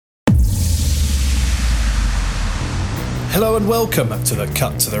Hello and welcome to the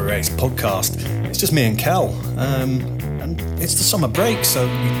Cut to the Race podcast. It's just me and Cal, and it's the summer break, so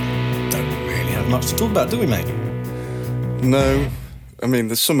we don't really have much to talk about, do we, mate? No, I mean,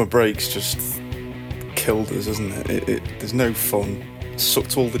 the summer break's just killed us, isn't it? There's no fun. It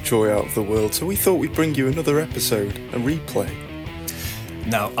sucked all the joy out of the world, so we thought we'd bring you another episode, a replay.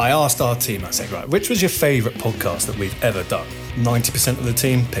 Now, I asked our team, I said, right, which was your favourite podcast that we've ever done? 90% of the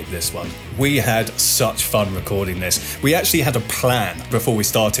team picked this one. We had such fun recording this. We actually had a plan before we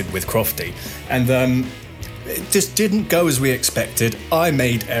started with CROFTY, and it just didn't go as we expected. I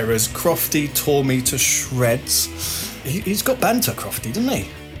made errors. CROFTY tore me to shreds. He's got banter, CROFTY, didn't he?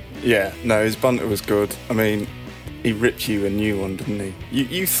 Yeah, no, his banter was good. I mean, he ripped you a new one, didn't he?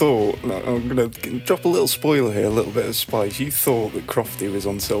 You thought, I'm going to drop a little spoiler here, a little bit of spice. You thought that CROFTY was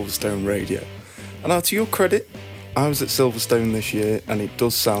on Silverstone Radio. And now, to your credit, I was at Silverstone this year, and it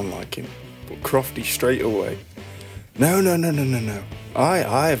does sound like him. But CROFTY straight away, no.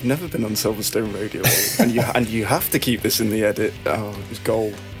 I have never been on Silverstone Radio, and you have to keep this in the edit. Oh, it was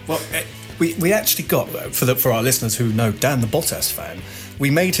gold. Well, we actually got, for our listeners who know Dan the Bottas fan, we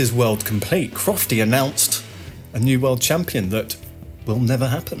made his world complete. CROFTY announced a new world champion that will never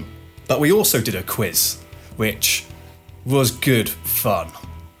happen. But we also did a quiz, which was good fun.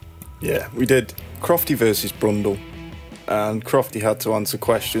 Yeah, we did. CROFTY versus Brundle, and CROFTY had to answer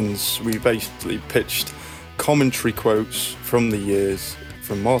questions. We basically pitched commentary quotes from the years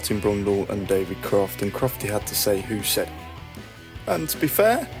from Martin Brundle and David Croft, and CROFTY had to say who said it. And to be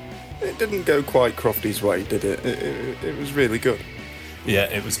fair, it didn't go quite CROFTY's way, did it? It was really good. Yeah,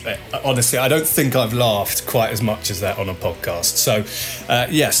 it was. Honestly, I don't think I've laughed quite as much as that on a podcast. So,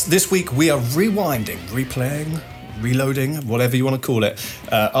 yes, this week we are rewinding, replaying, reloading, whatever you want to call it,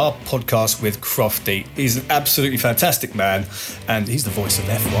 our podcast with CROFTY. He's an absolutely fantastic man, and he's the voice of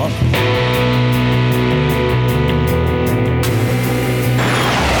F1.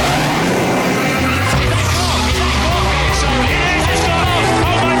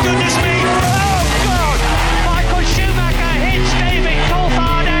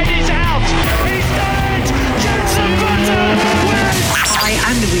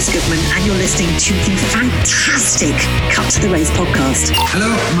 And you're listening to the fantastic Cut to the Race podcast. Hello,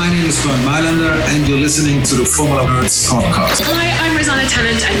 my name is Bernd Mailander, and you're listening to the Formula Nerds podcast. Hi, I'm Rosanna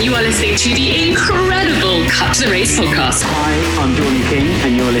Tennant, and you are listening to the incredible Cut to the Race podcast. Hi, I'm Jordan King,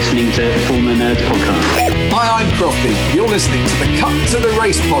 and you're listening to the Formula Nerds podcast. Hi, I'm CROFTY. You're listening to the Cut to the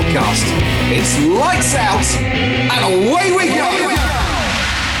Race podcast. It's lights out, and away we go!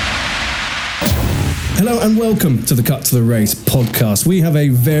 Hello and welcome to the Cut to the Race podcast. We have a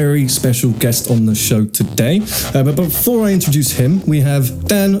very special guest on the show today. But before I introduce him, we have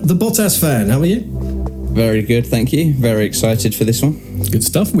Dan the Bottas fan. How are you? Very good, thank you. Very excited for this one. Good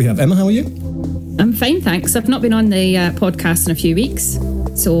stuff. We have Emma. How are you? I'm fine, thanks. I've not been on the podcast in a few weeks,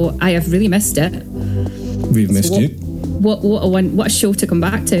 so I have really missed it. We've missed you. What a show to come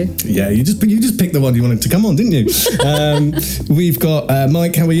back to. Yeah, you just picked the one you wanted to come on, didn't you? We've got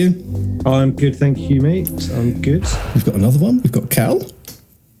Mike. How are you? I'm good, thank you, mate. I'm good. We've got another one. We've got Cal.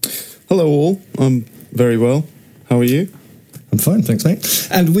 Hello all. I'm very well. How are you? I'm fine, thanks, mate.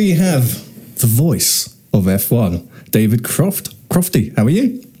 And we have the voice of F1, David Croft. CROFTY, how are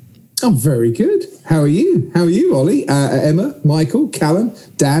you? I'm very good. How are you? How are you, Ollie? Emma, Michael, Callum,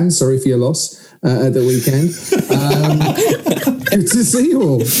 Dan, sorry for your loss at the weekend. Good to see you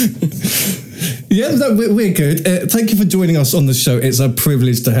all. Yeah, no, we're good. Thank you for joining us on the show. It's a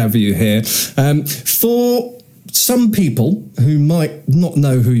privilege to have you here. For some people who might not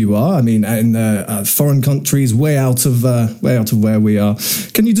know who you are, I mean, in foreign countries, way out of where we are,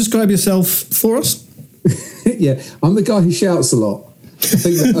 can you describe yourself for us? Yeah, I'm the guy who shouts a lot. I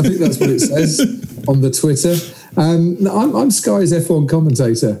think that's what it says on the Twitter. I'm Sky's F1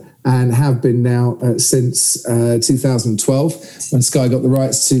 commentator, and have been now since 2012, when Sky got the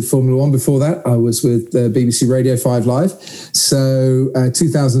rights to Formula One. Before that, I was with BBC Radio 5 Live. So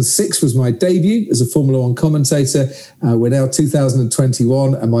 2006 was my debut as a Formula One commentator. We're now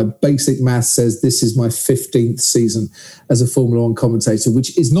 2021, and my basic math says this is my 15th season as a Formula One commentator,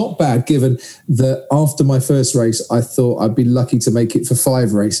 which is not bad, given that after my first race, I thought I'd be lucky to make it for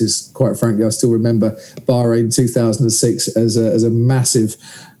 5 races. Quite frankly, I still remember Bahrain 2006 as a massive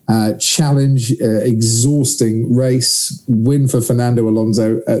challenge, exhausting race, win for Fernando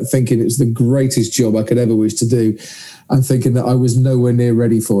Alonso, thinking it was the greatest job I could ever wish to do. I'm thinking that I was nowhere near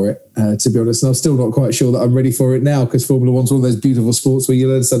ready for it, to be honest. And I'm still not quite sure that I'm ready for it now, because Formula One's one of those beautiful sports where you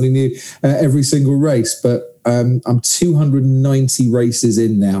learn something new every single race. But I'm 290 races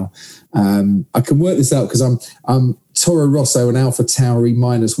in now. I can work this out because I'm Toro Rosso and Alpha Tauri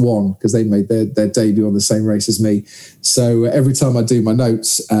 -1 because they made their debut on the same race as me. So every time I do my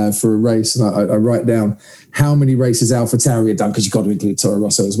notes for a race, and I write down how many races Alpha Tauri had done, because you've got to include Toro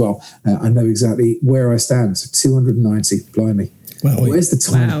Rosso as well. I know exactly where I stand. So 290, blimey. Wow. Where's the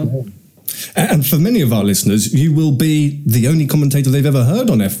time? Wow. And for many of our listeners, you will be the only commentator they've ever heard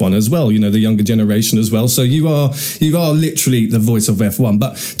on F1 as well, the younger generation as well. So you are literally the voice of F1.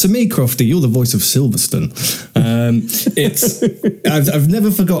 But to me, Crofty, you're the voice of Silverstone. I've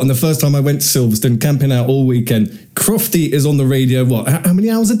never forgotten the first time I went to Silverstone, camping out all weekend. Crofty is on the radio, how many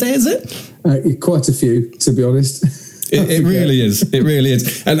hours a day is it? Quite a few, to be honest. It really is. It really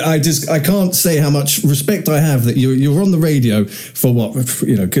is. And I can't say how much respect I have that you're on the radio for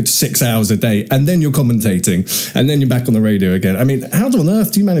good 6 hours a day, and then you're commentating, and then you're back on the radio again. I mean, how on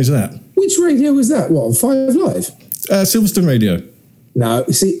earth do you manage that? Which radio was that? What, on 5 Live? Silverstone Radio. No,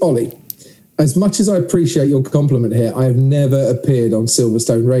 you see, Ollie, as much as I appreciate your compliment here, I have never appeared on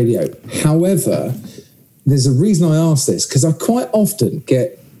Silverstone Radio. However, there's a reason I ask this, because I quite often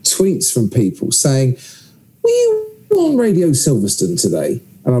get tweets from people saying, were you on Radio Silverstone today?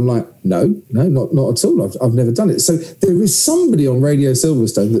 And I'm like, no, not at all. I've never done it. So there is somebody on Radio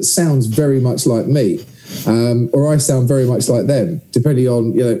Silverstone that sounds very much like me, or I sound very much like them, depending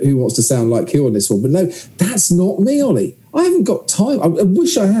on who wants to sound like who on this one. But no, that's not me, Ollie. I haven't got time. I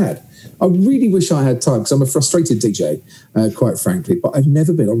wish I had. I really wish I had time, because I'm a frustrated DJ, quite frankly. But I've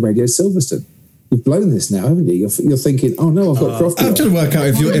never been on Radio Silverstone. You've blown this now, haven't you? You're thinking, oh no, I've got Crofty. I'm trying to work out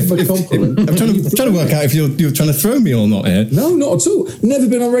if you're trying to throw me or not here. No, not at all. Never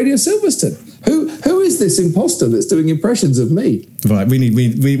been on Radio Silverstone. Who is this imposter that's doing impressions of me? Right, we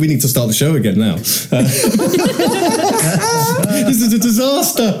need to start the show again now. This is a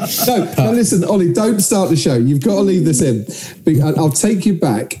disaster. No, listen, Ollie, don't start the show. You've got to leave this in. I'll take you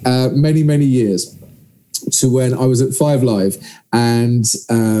back many, many years to when I was at 5 Live, and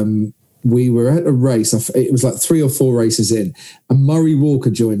we were at a race. It was like 3 or 4 races in, and Murray Walker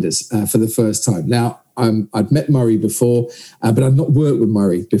joined us for the first time. Now, I'd met Murray before, but I'd not worked with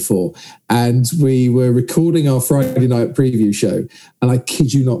Murray before. And we were recording our Friday night preview show. And I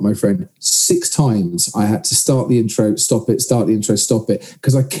kid you not, my friend, 6 times I had to start the intro, stop it, start the intro, stop it,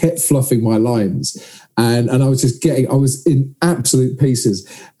 because I kept fluffing my lines. And I was I was in absolute pieces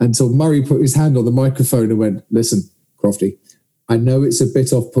until Murray put his hand on the microphone and went, listen, Crofty, I know it's a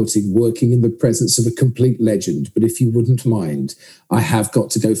bit off-putting working in the presence of a complete legend, but if you wouldn't mind, I have got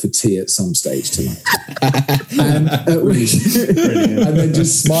to go for tea at some stage tonight. and then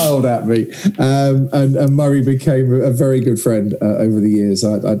just smiled at me. And Murray became a very good friend over the years.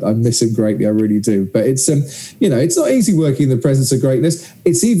 I miss him greatly, I really do. But it's it's not easy working in the presence of greatness.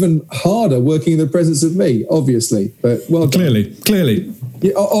 It's even harder working in the presence of me, obviously. But well, clearly.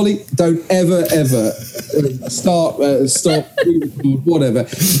 Yeah, Ollie, don't ever stop, whatever.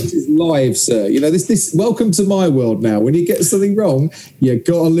 This is live, sir. This. Welcome to my world now. When you get something wrong, you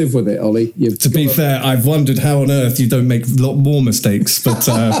got to live with it, Ollie. To be fair, I've wondered how on earth you don't make a lot more mistakes. But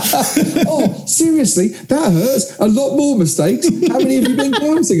oh, seriously, that hurts. A lot more mistakes. How many have you been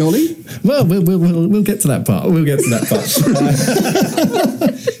counting, Ollie? Well, we'll get to that part.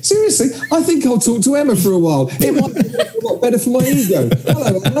 Seriously, I think I'll talk to Emma for a while. It might be a lot better for my ego.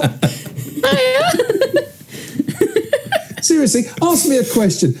 Hello, Emma. Seriously, ask me a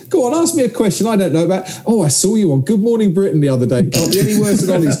question. Go on, ask me a question I don't know about. Oh, I saw you on Good Morning Britain the other day. Can't be any worse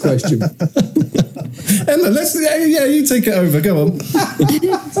than Ollie's question. Emma, you take it over. Go on.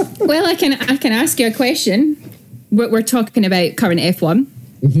 Well, I can ask you a question. We're talking about current F1.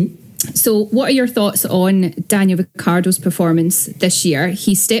 Mm-hmm. So what are your thoughts on Daniel Ricciardo's performance this year?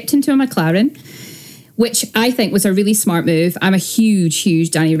 He stepped into a McLaren, which I think was a really smart move. I'm a huge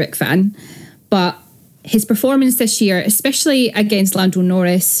Danny Ric fan. But his performance this year, especially against Lando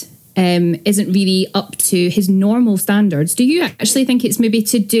Norris, isn't really up to his normal standards. Do you actually think it's maybe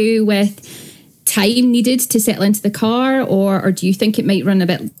to do with time needed to settle into the car, or do you think it might run a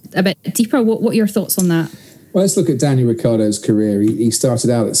bit deeper? What are your thoughts on that? Well, let's look at Daniel Ricciardo's career. He started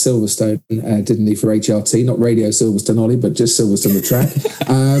out at Silverstone, didn't he, for HRT? Not Radio Silverstone, Ollie, but just Silverstone the track.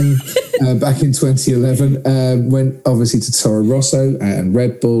 Back in 2011, went obviously to Toro Rosso and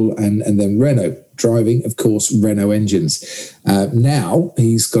Red Bull and then Renault, driving, of course, Renault engines. Now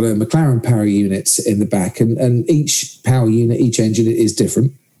he's got a McLaren power unit in the back, and each power unit, each engine is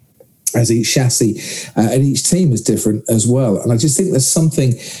different, as each chassis and each team is different as well. And I just think there's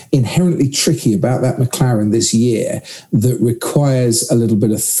something inherently tricky about that McLaren this year that requires a little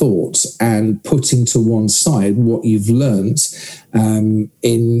bit of thought and putting to one side what you've learnt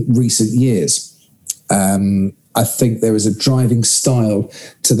in recent years. I think there is a driving style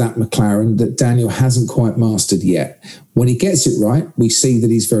to that McLaren that Daniel hasn't quite mastered yet. When he gets it right, we see that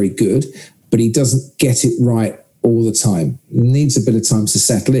he's very good, but he doesn't get it right all the time. He needs a bit of time to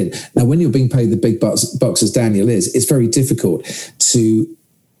settle in. Now, when you're being paid the big bucks as Daniel is, it's very difficult to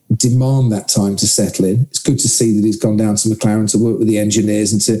demand that time to settle in. It's good to see that he's gone down to McLaren to work with the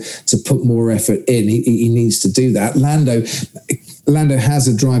engineers and to put more effort in. He needs to do that. Lando has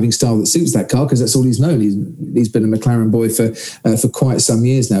a driving style that suits that car because that's all he's known. He's been a McLaren boy for quite some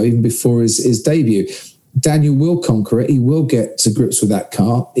years now, even before his debut. Daniel will conquer it. He will get to grips with that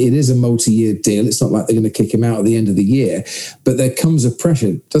car. It is a multi-year deal. It's not like they're going to kick him out at the end of the year. But there comes a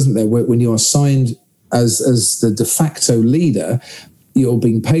pressure, doesn't there, when you are signed as the de facto leader, you're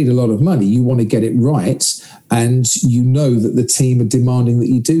being paid a lot of money. You want to get it right, and you know that the team are demanding that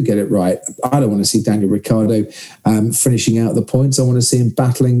you do get it right. I don't want to see Daniel Ricciardo finishing out the points. I want to see him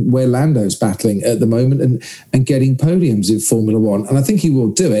battling where Lando's battling at the moment and getting podiums in Formula One. And I think he will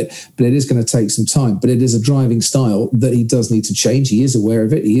do it, but it is going to take some time. But it is a driving style that he does need to change. He is aware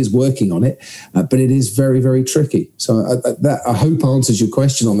of it. He is working on it, but it is very, very tricky. So I hope answers your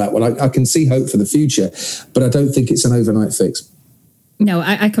question on that one. I can see hope for the future, but I don't think it's an overnight fix. No,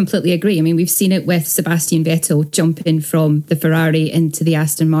 I completely agree. I mean, we've seen it with Sebastian Vettel jumping from the Ferrari into the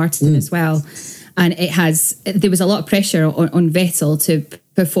Aston Martin as well. And there was a lot of pressure on Vettel to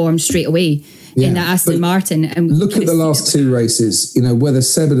perform straight away in that Aston Martin. And look at the last two races, whether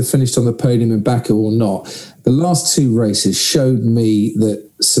Seb had finished on the podium in Baku or not, the last two races showed me that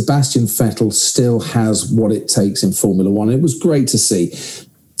Sebastian Vettel still has what it takes in Formula One. It was great to see.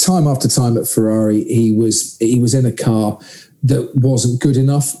 Time after time at Ferrari, he was in a car that wasn't good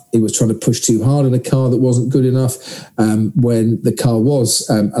enough. He was trying to push too hard in a car that wasn't good enough. When the car was,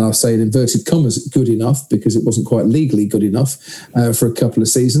 and I'll say in inverted commas, good enough, because it wasn't quite legally good enough for a couple of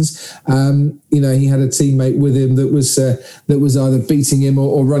seasons. He had a teammate with him that was either beating him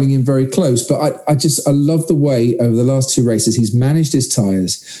or running him very close. But I love the way over the last two races he's managed his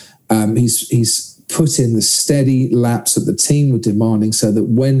tyres. He's put in the steady laps that the team were demanding, so that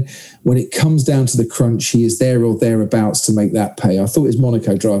when it comes down to the crunch, he is there or thereabouts to make that pay. I thought his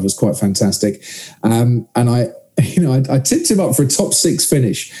Monaco drive was quite fantastic, and I tipped him up for a top 6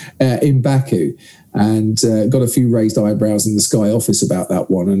 finish in Baku, and got a few raised eyebrows in the Sky office about that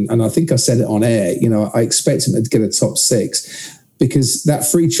one, and I think I said it on air. I expect him to get a top 6. Because that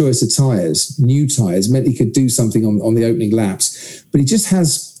free choice of tyres, new tyres, meant he could do something on the opening laps. But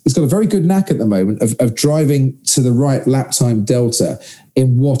he's got a very good knack at the moment of driving to the right lap time delta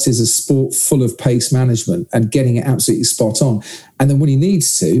in what is a sport full of pace management and getting it absolutely spot on. And then when he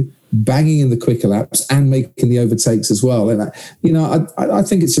needs to, banging in the quicker laps and making the overtakes as well. And I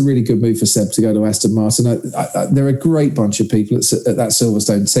think it's a really good move for Seb to go to Aston Martin. They're a great bunch of people at that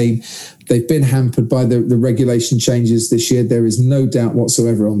Silverstone team. They've been hampered by the regulation changes this year. There is no doubt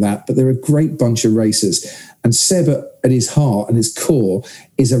whatsoever on that. But they're a great bunch of racers. And Seb, at his heart and his core,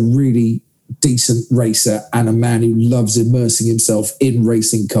 is a really decent racer and a man who loves immersing himself in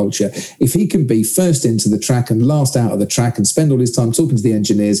racing culture. If he can be first into the track and last out of the track and spend all his time talking to the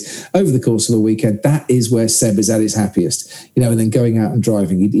engineers over the course of a weekend, that is where Seb is at his happiest. And then going out and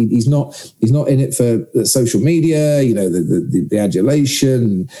driving. He's not in it for the social media, the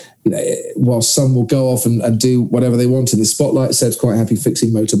adulation. While some will go off and do whatever they want in the spotlight, Seb's quite happy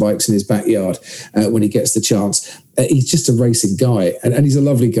fixing motorbikes in his backyard when he gets the chance. He's just a racing guy, and he's a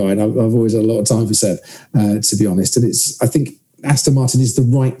lovely guy, and I've always had a lot of time for Seb, to be honest. And I think Aston Martin is the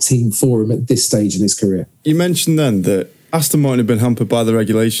right team for him at this stage in his career. You mentioned then that Aston Martin have been hampered by the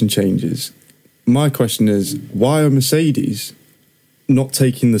regulation changes. My question is, why are Mercedes not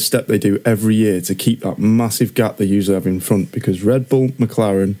taking the step they do every year to keep that massive gap they usually have in front? Because Red Bull,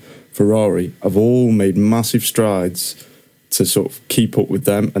 McLaren, Ferrari have all made massive strides to sort of keep up with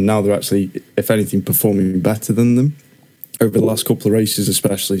them, and now they're actually, if anything, performing better than them over the last couple of races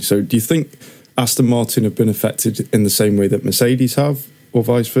especially. So do you think Aston Martin have been affected in the same way that Mercedes have, or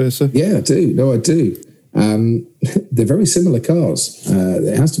vice versa? Yeah, I do. No, I do. They're very similar cars.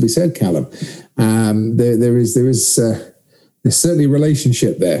 It has to be said, Callum. There's certainly a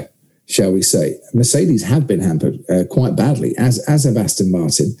relationship there, shall we say. Mercedes have been hampered quite badly, as have Aston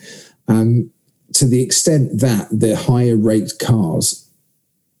Martin, to the extent that the higher rated cars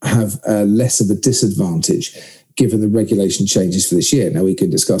have less of a disadvantage given the regulation changes for this year. Now, we can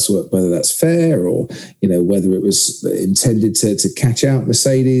discuss whether that's fair or, whether it was intended to catch out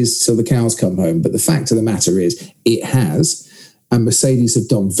Mercedes till the cows come home. But the fact of the matter is, it has. And Mercedes have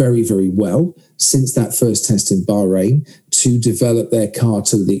done very, very well since that first test in Bahrain to develop their car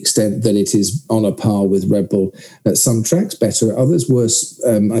to the extent that it is on a par with Red Bull at some tracks, better at others, worse,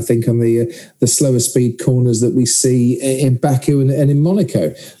 I think, on the slower speed corners that we see in Baku and in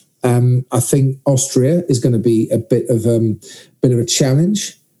Monaco. I think Austria is going to be a bit of a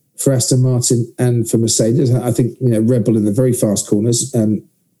challenge for Aston Martin and for Mercedes. I think Red Bull in the very fast corners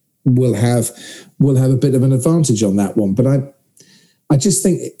will have a bit of an advantage on that one. But I just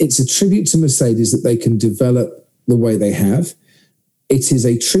think it's a tribute to Mercedes that they can develop the way they have. It is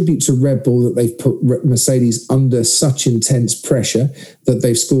a tribute to Red Bull that they've put Mercedes under such intense pressure that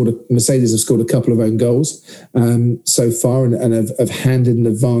Mercedes have scored a couple of own goals so far and have handed an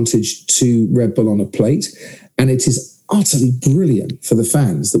advantage to Red Bull on a plate. And it is utterly brilliant for the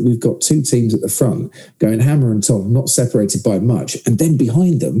fans that we've got two teams at the front going hammer and tongs, not separated by much, and then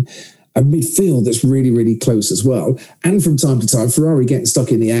behind them a midfield that's really, really close as well. And from time to time, Ferrari getting stuck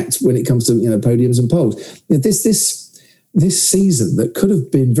in the act when it comes to podiums and poles. This season that could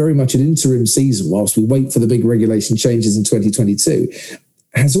have been very much an interim season whilst we wait for the big regulation changes in 2022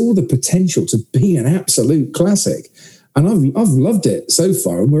 has all the potential to be an absolute classic. And I've loved it so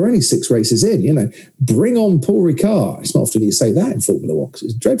far, and we're only 6 races in. Bring on Paul Ricard. It's not often you say that in Formula One because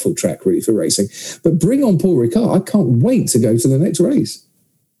it's a dreadful track really for racing. But bring on Paul Ricard. I can't wait to go to the next race.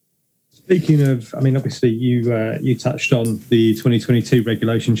 Speaking of, obviously you touched on the 2022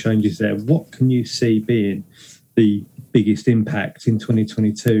 regulation changes there. What can you see being the biggest impact in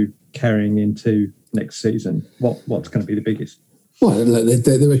 2022 carrying into next season? What's going to be the biggest? Well,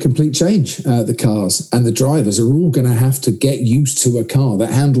 they're a complete change. The cars and the drivers are all going to have to get used to a car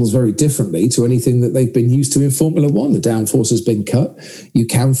that handles very differently to anything that they've been used to in Formula One. The downforce has been cut. You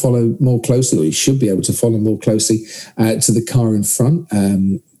can follow more closely, or you should be able to follow more closely to the car in front.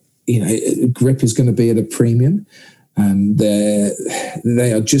 Grip is going to be at a premium.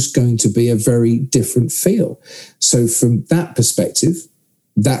 They are just going to be a very different feel. So from that perspective,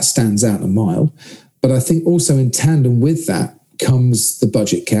 that stands out a mile. But I think also in tandem with that comes the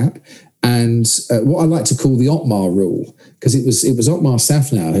budget cap and what I like to call the Otmar rule, because it was Otmar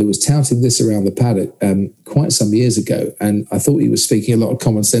Safnauer who was touting this around the paddock quite some years ago, and I thought he was speaking a lot of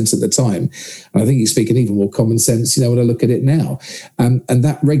common sense at the time, and I think he's speaking even more common sense when I look at it now. And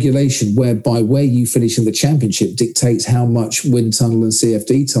that regulation whereby where you finish in the championship dictates how much wind tunnel and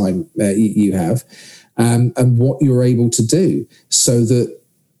CFD time you have, and what you're able to do, so that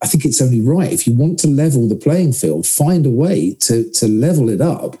I think it's only right, if you want to level the playing field, find a way to level it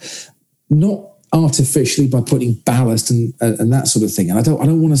up, not artificially by putting ballast and that sort of thing. And I don't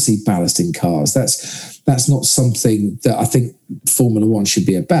want to see ballast in cars. That's not something that I think Formula One should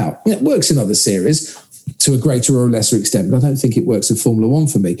be about. It works in other series to a greater or lesser extent, but I don't think it works in Formula One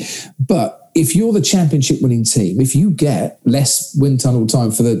for me. But if you're the championship winning team, if you get less wind tunnel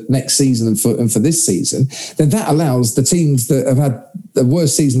time for the next season and for this season, then that allows the teams that have had the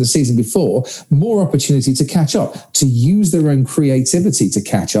worst season the season before more opportunity to catch up, to use their own creativity to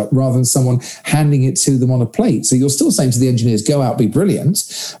catch up rather than someone handing it to them on a plate. So you're still saying to the engineers, go out, be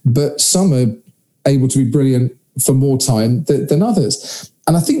brilliant, but some are able to be brilliant for more time than others.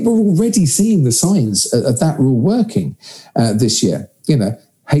 And I think we're already seeing the signs of that rule working this year.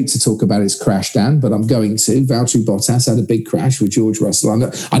 Hate to talk about his crash, Dan, but I'm going to. Valtteri Bottas had a big crash with George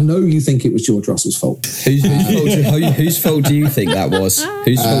Russell. I know you think it was George Russell's fault. Whose fault do you think that was?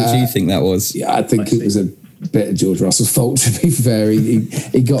 Whose fault do you think that was? Yeah, I think it was a bit of George Russell's fault, to be fair.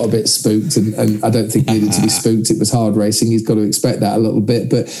 He got a bit spooked, and I don't think he needed to be spooked. It was hard racing. He's got to expect that a little bit.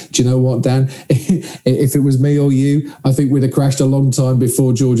 But do you know what, Dan? If it was me or you, I think we'd have crashed a long time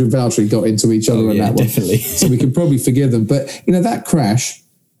before George and Valtteri got into each other on that one. Definitely. So we can probably forgive them. But, that crash,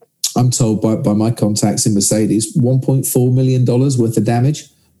 I'm told by my contacts in Mercedes, $1.4 million worth of damage.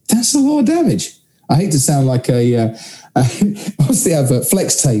 That's a lot of damage. I hate to sound like what's the advert?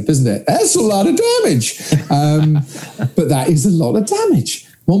 Flex tape, isn't it? That's a lot of damage. But that is a lot of damage.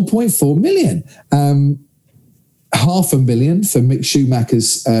 1.4 million. $500,000 for Mick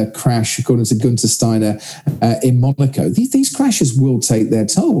Schumacher's crash, according to Gunther Steiner in Monaco. These crashes will take their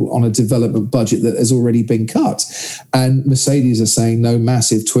toll on a development budget that has already been cut. And Mercedes are saying no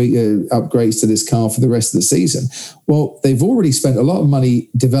massive upgrades to this car for the rest of the season. Well, they've already spent a lot of money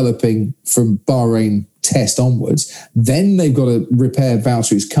developing from Bahrain test onwards. Then they've got to repair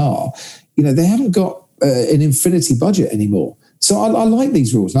Valtteri's car. They haven't got an infinity budget anymore. So I like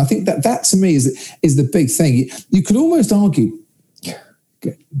these rules, and I think that to me is the big thing. You could almost argue,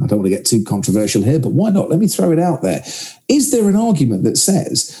 I don't want to get too controversial here, but why not? Let me throw it out there. Is there an argument that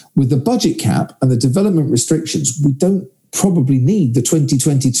says, with the budget cap and the development restrictions, we don't probably need the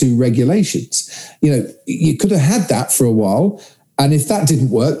 2022 regulations? You could have had that for a while, And if that didn't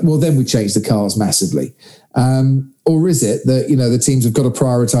work, well, then we change the cars massively. Or is it that, the teams have got to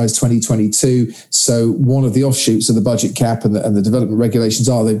prioritise 2022? So one of the offshoots of the budget cap and the development regulations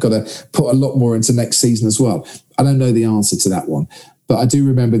are they've got to put a lot more into next season as well. I don't know the answer to that one. But I do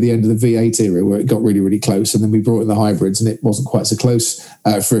remember the end of the V8 era where it got really, really close. And then we brought in the hybrids and it wasn't quite so close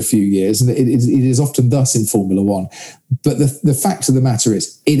for a few years. And it is often thus in Formula One. But the fact of the matter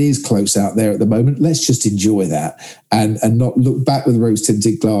is, it is close out there at the moment. Let's just enjoy that and not look back with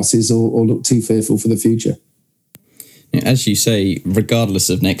rose-tinted glasses or look too fearful for the future. As you say, regardless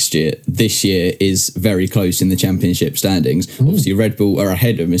of next year, this year is very close in the championship standings. Obviously, Red Bull are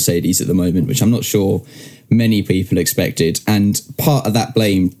ahead of Mercedes at the moment, which I'm not sure many people expected. And part of that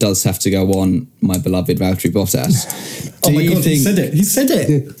blame does have to go on my beloved Valtteri Bottas. He said it. He said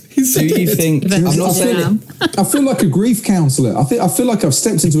it. Do you think? I'm not saying. I feel like a grief counsellor. I feel like I've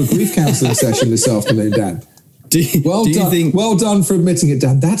stepped into a grief counselling session this afternoon, Dan. Well done for admitting it,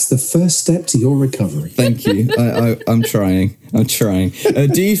 Dan. That's the first step to your recovery. Thank you. I'm trying.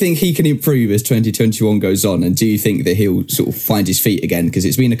 Do you think he can improve as 2021 goes on? And do you think that he'll sort of find his feet again? Because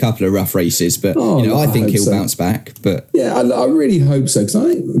it's been a couple of rough races, but I think he'll bounce back. But yeah, I really hope so, because I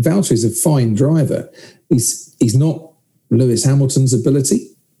think Valtteri's a fine driver. He's not Lewis Hamilton's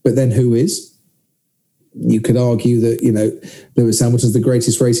ability, but then who is? You could argue that, Lewis Hamilton's the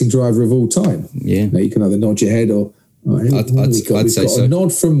greatest racing driver of all time. Yeah. You can either nod your head or... I'd say so. A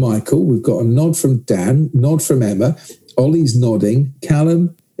nod from Michael. We've got a nod from Dan, nod from Emma. Ollie's nodding.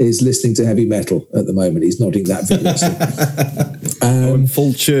 Callum is listening to heavy metal at the moment. He's nodding that vigorously.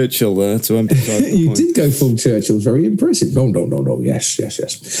 Full Churchill there to emphasise the You point. did go full Churchill. Very impressive. No. Yes.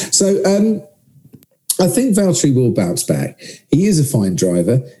 So... I think Valtteri will bounce back. He is a fine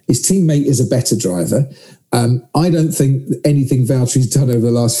driver. His teammate is a better driver. I don't think anything Valtteri's done over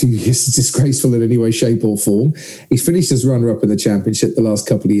the last few years is disgraceful in any way, shape or form. He's finished as runner-up in the championship the last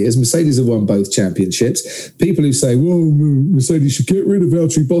couple of years. Mercedes have won both championships. People who say, well, Mercedes should get rid of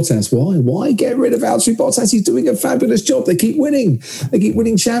Valtteri Bottas. Why? Why get rid of Valtteri Bottas? He's doing a fabulous job. They keep winning. They keep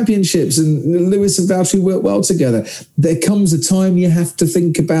winning championships, and Lewis and Valtteri work well together. There comes a time you have to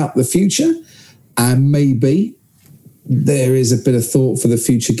think about the future. And maybe there is a bit of thought for the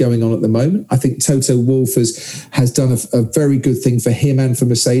future going on at the moment. I think Toto Wolff has done a very good thing for him and for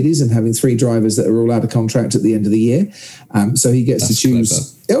Mercedes, and having 3 drivers that are all out of contract at the end of the year. So he gets to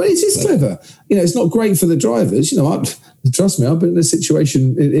choose. Clever. It is clever. It's not great for the drivers. Trust me, I've been in a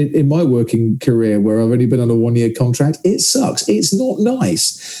situation in my working career where I've only been on a 1-year contract. It sucks. It's not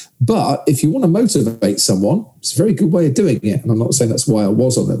nice. But if you want to motivate someone, it's a very good way of doing it. And I'm not saying that's why I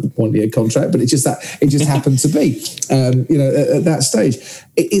was on a 1-year contract, but it just happened to be, at that stage.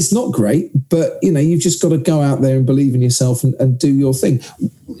 It's not great, but, you've just got to go out there and believe in yourself and do your thing.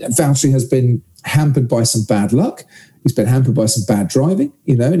 Valtteri has been hampered by some bad luck. He's been hampered by some bad driving,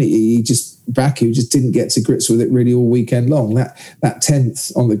 and he just didn't get to grips with it really all weekend long. That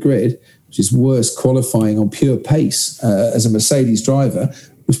 10th on the grid, which is worst qualifying on pure pace as a Mercedes driver,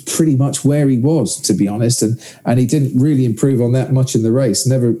 was pretty much where he was, to be honest, and he didn't really improve on that much in the race.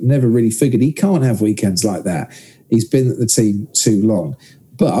 Never really figured he can't have weekends like that. He's been at the team too long,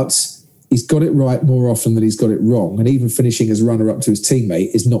 but he's got it right more often than he's got it wrong, and even finishing as runner-up to his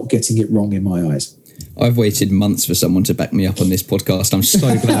teammate is not getting it wrong in my eyes. I've waited months for someone to back me up on this podcast. I'm so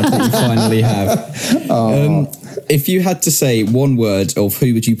glad that you finally have. If you had to say one word of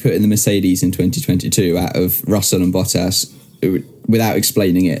who would you put in the Mercedes in 2022 out of Russell and Bottas, without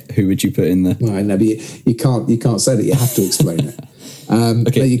explaining it, who would you put in there? No, but you can't say that. You have to explain it.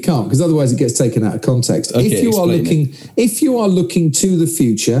 Okay. No, you can't, because otherwise it gets taken out of context. Okay, if you are looking to the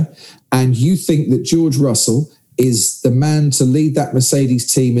future and you think that George Russell is the man to lead that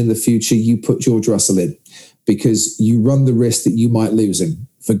Mercedes team in the future, you put George Russell in, because you run the risk that you might lose him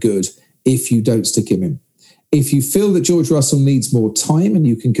for good if you don't stick him in. If you feel that George Russell needs more time and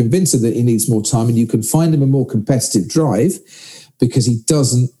you can convince him that he needs more time and you can find him a more competitive drive, because he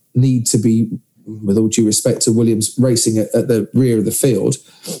doesn't need to be, with all due respect to Williams, racing at the rear of the field,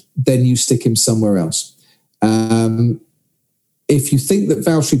 then you stick him somewhere else. If you think that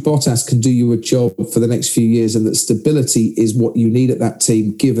Valtteri Bottas can do you a job for the next few years and that stability is what you need at that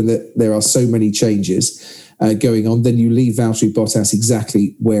team, given that there are so many changes going on, then you leave Valtteri Bottas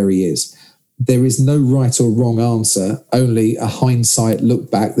exactly where he is. There is no right or wrong answer, only a hindsight look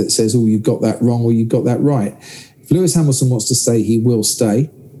back that says, oh, you got that wrong or you got that right. If Lewis Hamilton wants to stay, he will stay.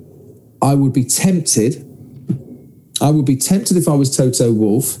 I would be tempted if I was Toto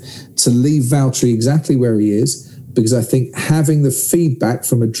Wolff to leave Valtteri exactly where he is, because I think having the feedback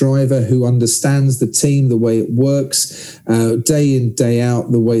from a driver who understands the team, the way it works, day in, day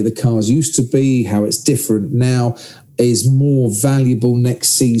out, the way the cars used to be, how it's different now, is more valuable next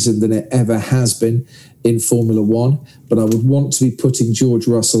season than it ever has been in Formula One. But I would want to be putting George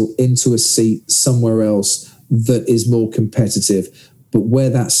Russell into a seat somewhere else that is more competitive. But where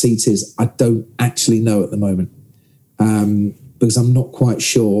that seat is, I don't actually know at the moment. Because I'm not quite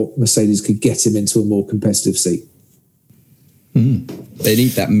sure Mercedes could get him into a more competitive seat. They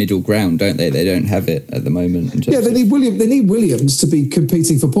need that middle ground, don't they? They don't have it at the moment. Yeah, they need Williams to be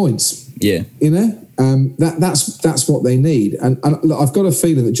competing for points. Yeah, that's what they need. And look, I've got a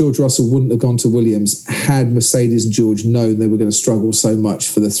feeling that George Russell wouldn't have gone to Williams had Mercedes and George known they were going to struggle so much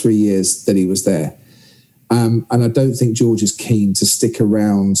for the 3 years that he was there. And I don't think George is keen to stick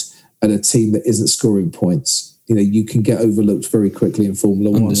around at a team that isn't scoring points. You can get overlooked very quickly in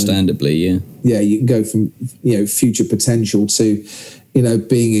Formula One. Understandably, yeah. Yeah, you can go from, future potential to,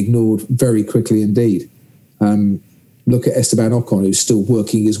 being ignored very quickly indeed. Look at Esteban Ocon, who's still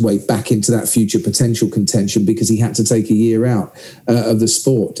working his way back into that future potential contention because he had to take a year out of the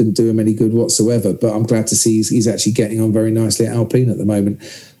sport. Didn't do him any good whatsoever. But I'm glad to see he's actually getting on very nicely at Alpine at the moment.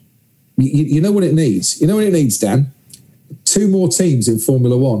 You know what it needs? You know what it needs, Dan? 2 more teams in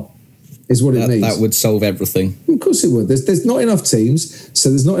Formula One. Is what it needs. That would solve everything. Of course it would. There's not enough teams, so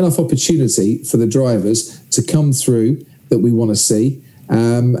there's not enough opportunity for the drivers to come through that we want to see,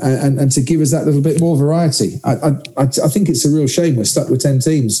 and to give us that little bit more variety. I think it's a real shame we're stuck with 10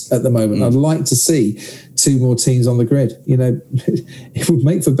 teams at the moment. I'd like to see 2 more teams on the grid. It would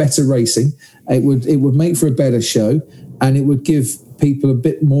make for better racing. It would make for a better show, and it would give people a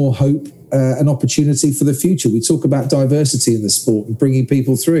bit more hope. An opportunity for the future. We talk about diversity in the sport and bringing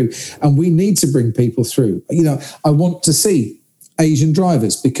people through, and we need to bring people through. I want to see Asian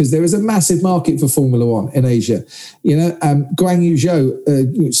drivers because there is a massive market for Formula One in Asia. Guan Yu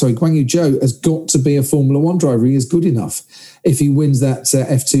Zhou has got to be a Formula One driver. He is good enough if he wins that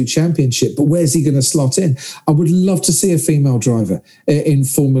F2 championship. But where's he going to slot in? I would love to see a female driver in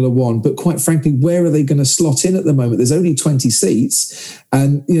Formula One, but quite frankly, where are they going to slot in at the moment? There's only 20 seats,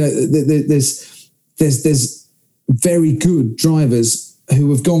 and there's very good drivers who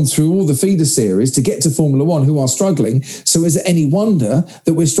have gone through all the feeder series to get to Formula One who are struggling. So is it any wonder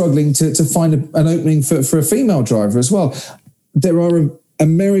that we're struggling to find an opening for a female driver as well? There are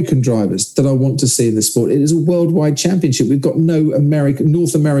American drivers that I want to see in the sport. It is a worldwide championship. We've got no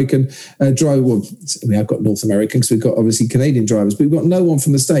North American driver. Well, I've got North American because we've got obviously Canadian drivers, but we've got no one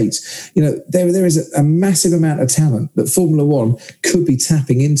from the States. There is a massive amount of talent that Formula One could be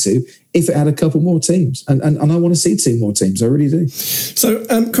tapping into if it had a couple more teams. And I want to see 2 more teams. I really do. So,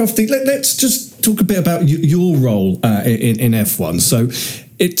 Crofty, let's just talk a bit about your role in F1. So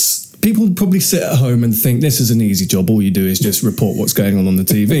people probably sit at home and think this is an easy job. All you do is just report what's going on the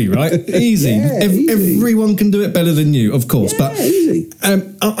TV, right? Easy. Yeah, easy. Everyone can do it better than you, of course. Yeah, but easy.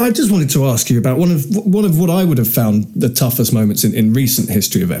 I just wanted to ask you about one of what I would have found the toughest moments in recent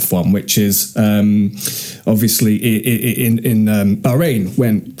history of F1, which is obviously in Bahrain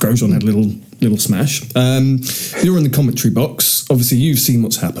when Grosjean had a little smash. You're in the commentary box. Obviously, you've seen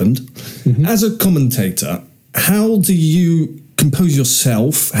what's happened. Mm-hmm. As a commentator, how do you compose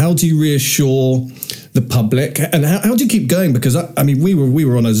yourself? How do you reassure the public? And how do you keep going? Because we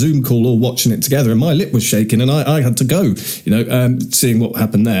were on a Zoom call all watching it together, and my lip was shaking, and I had to go. Seeing what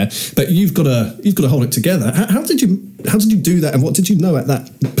happened there. But you've got to hold it together. How did you do that? And what did you know at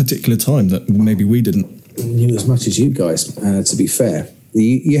that particular time that maybe we didn't? Knew as much as you guys. To be fair,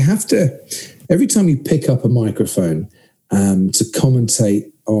 you have to. Every time you pick up a microphone to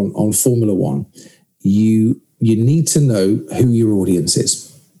commentate on Formula One, you need to know who your audience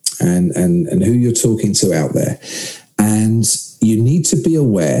is and who you're talking to out there. And you need to be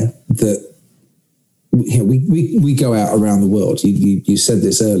aware that we go out around the world. You said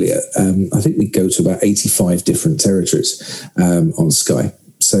this earlier. I think we go to about 85 different territories on Sky.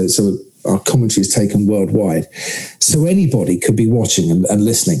 So our commentary is taken worldwide. So anybody could be watching and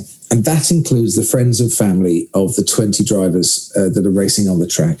listening. And that includes the friends and family of the 20 drivers that are racing on the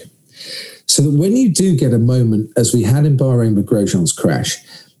track. So that when you do get a moment, as we had in Bahrain with Grosjean's crash,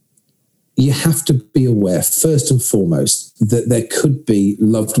 you have to be aware, first and foremost, that there could be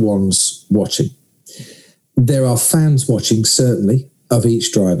loved ones watching. There are fans watching, certainly, of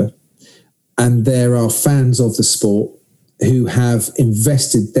each driver. And there are fans of the sport who have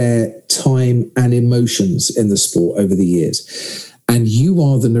invested their time and emotions in the sport over the years. And you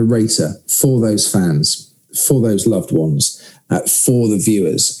are the narrator for those fans, for those loved ones, for the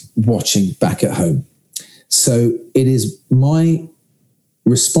viewers watching back at home. So it is my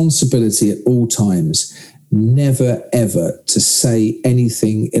responsibility at all times, never ever to say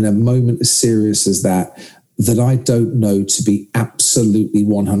anything in a moment as serious as that I don't know to be absolutely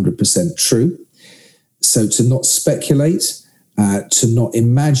 100% true. So to not speculate, to not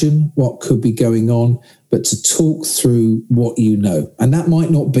imagine what could be going on, but to talk through what you know. And that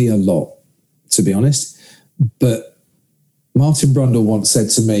might not be a lot, to be honest. But Martin Brundle once said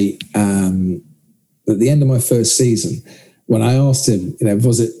to me at the end of my first season, when I asked him,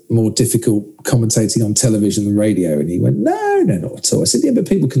 was it more difficult commentating on television than radio? And he went, no, not at all. I said, yeah, but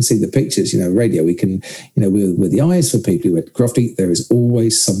people can see the pictures. Radio, we can, we're the eyes for people. He went, Crofty, there is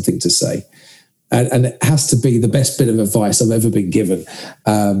always something to say. And it has to be the best bit of advice I've ever been given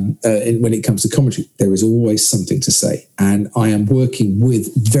when it comes to commentary. There is always something to say. And I am working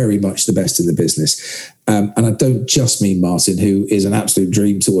with very much the best in the business. And I don't just mean Martin, who is an absolute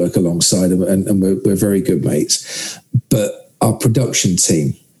dream to work alongside, and we're very good mates. But our production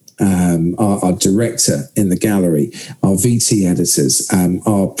team, our director in the gallery, our VT editors,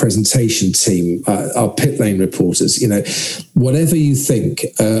 our presentation team, our pit lane reporters, whatever you think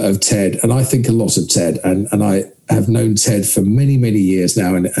of Ted, and I think a lot of Ted, and I have known Ted for many, many years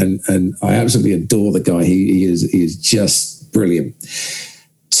now, and I absolutely adore the guy. He is just brilliant.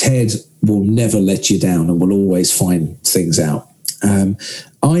 Ted will never let you down and will always find things out.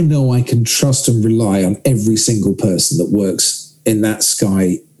 I know I can trust and rely on every single person that works in that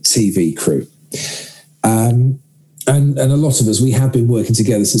Sky TV crew. And a lot of us, we have been working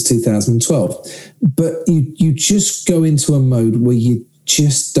together since 2012. But you just go into a mode where you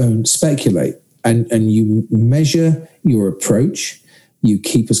just don't speculate, and you measure your approach. You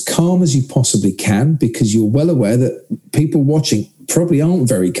keep as calm as you possibly can, because you're well aware that people watching probably aren't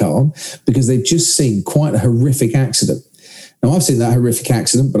very calm because they've just seen quite a horrific accident. Now, I've seen that horrific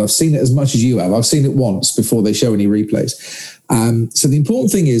accident, but I've seen it as much as you have. I've seen it once before they show any replays. So the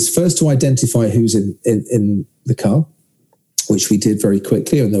important thing is first to identify who's in the car, which we did very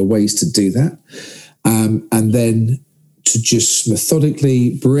quickly, and there are ways to do that. And then to just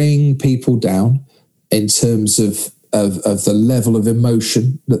methodically bring people down in terms of the level of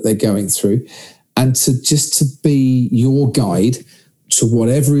emotion that they're going through, and to be your guide to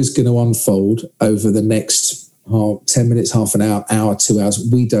whatever is going to unfold over the next 10 minutes, half an hour, 2 hours.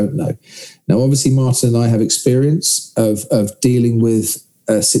 We don't know. Now, obviously, Martin and I have experience of dealing with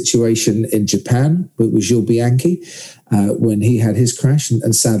a situation in Japan with Jules Bianchi when he had his crash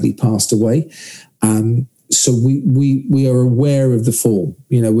and sadly passed away. So we are aware of the form.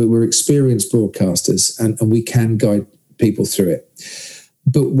 We're experienced broadcasters, and we can guide people through it.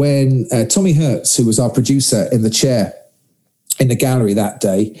 But when Tommy Hertz, who was our producer in the chair in the gallery that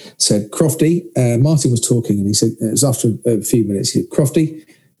day, said, Crofty, Martin was talking, and he said, it was after a few minutes, he said, Crofty,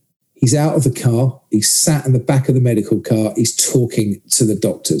 he's out of the car, he's sat in the back of the medical car, he's talking to the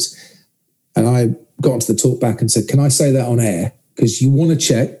doctors. And I got onto the talk back and said, can I say that on air? Because you want to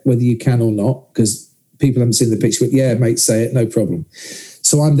check whether you can or not, because people haven't seen the picture. But yeah, mate, say it, no problem.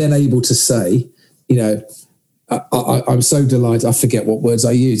 So I'm then able to say, I'm so delighted. I forget what words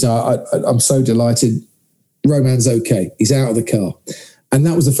I use. I'm so delighted. Roman's okay. He's out of the car. And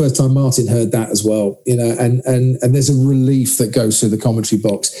that was the first time Martin heard that as well, and there's a relief that goes through the commentary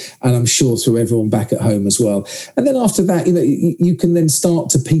box, and I'm sure through everyone back at home as well. And then after that, you can then start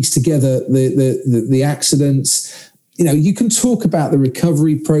to piece together the accidents. You can talk about the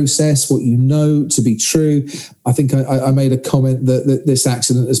recovery process, what you know to be true. I think I made a comment that this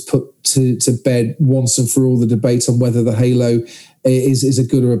accident has put to bed once and for all the debate on whether the halo is a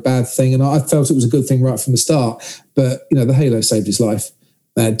good or a bad thing. And I felt it was a good thing right from the start. But, the halo saved his life.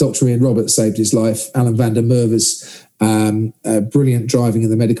 Dr. Ian Roberts saved his life. Alan van der Merwe's brilliant driving in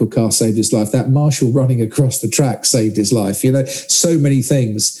the medical car saved his life. That Marshall running across the track saved his life. So many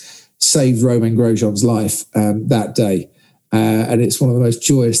things saved Romain Grosjean's life that day. And it's one of the most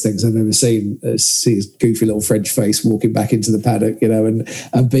joyous things I've ever seen. See his goofy little French face walking back into the paddock,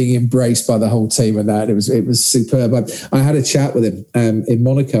 and being embraced by the whole team and that. It was superb. I had a chat with him in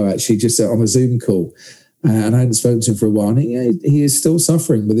Monaco, actually, just on a Zoom call. And I hadn't spoken to him for a while. And he is still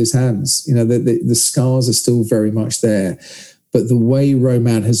suffering with his hands. The scars are still very much there. But the way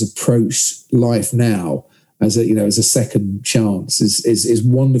Romain has approached life now, as a second chance is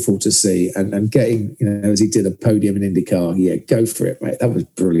wonderful to see, and getting, as he did a podium in IndyCar, yeah, go for it, mate. That was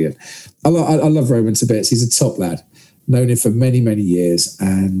brilliant. I love Romain to bits. He's a top lad. Known him for many, many years.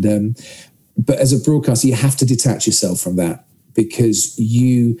 And but as a broadcaster, you have to detach yourself from that, because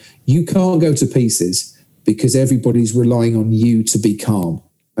you can't go to pieces, because everybody's relying on you to be calm.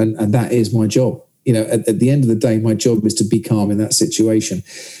 And that is my job. At the end of the day, my job is to be calm in that situation.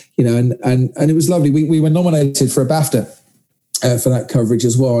 And it was lovely. We were nominated for a BAFTA for that coverage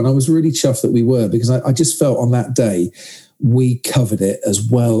as well. And I was really chuffed that we were, because I just felt on that day we covered it as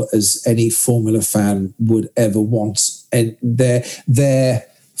well as any Formula fan would ever want. And their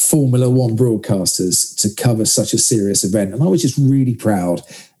Formula One broadcasters to cover such a serious event. And I was just really proud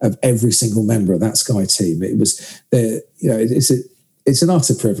of every single member of that Sky team. It was, it's an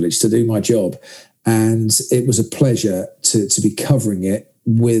utter privilege to do my job. And it was a pleasure to be covering it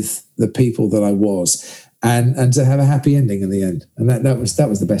with the people that I was, and to have a happy ending in the end. And that was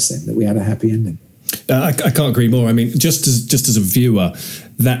the best thing, that we had a happy ending. I can't agree more. I mean, just as a viewer,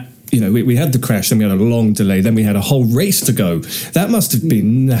 that, we had the crash, then we had a long delay, then we had a whole race to go. That must have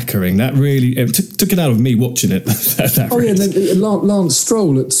been knackering. That really took it out of me watching it. And then Lance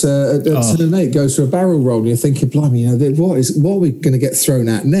Stroll at turn 8 goes for a barrel roll, and you're thinking, blimey, what are we going to get thrown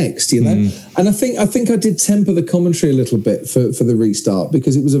at next? And I think I did temper the commentary a little bit for the restart,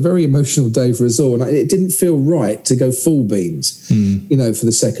 because it was a very emotional day for us all, and it didn't feel right to go full beans, for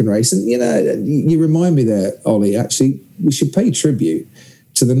the second race. And you remind me there, Ollie. Actually, we should pay tribute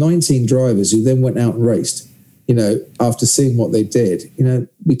to the 19 drivers who then went out and raced, after seeing what they did.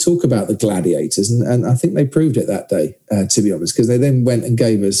 We talk about the gladiators, and I think they proved it that day, to be honest, because they then went and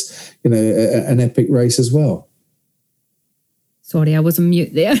gave us, an epic race as well. Sorry, I was on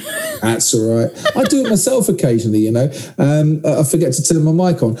mute there. That's all right. I do it myself occasionally, I forget to turn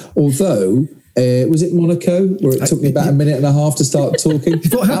my mic on, although... was it Monaco where it took me about a minute and a half to start talking?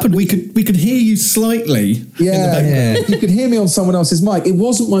 What happened? We could hear you slightly. Yeah, you could hear me on someone else's mic. It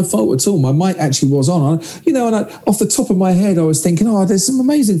wasn't my fault at all. My mic actually was on. And off the top of my head, I was thinking, there's some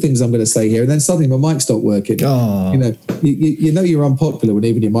amazing things I'm going to say here, and then suddenly my mic stopped working. Oh. You're unpopular when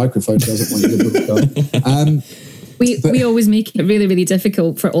even your microphone doesn't want you to broadcast. We always make it really, really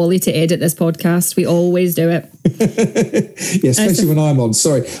difficult for Ollie to edit this podcast. We always do it. Yeah, especially when I'm on.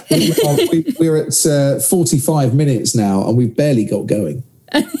 Sorry. We're at 45 minutes now, and we've barely got going.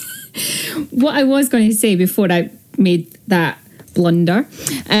 What I was going to say before I made that blunder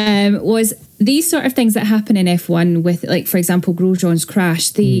was these sort of things that happen in F1 with, like, for example, Grosjean's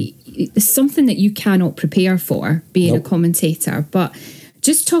crash. It's something that you cannot prepare for being a commentator, but...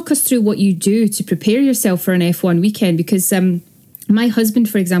 Just talk us through what you do to prepare yourself for an F1 weekend, because my husband,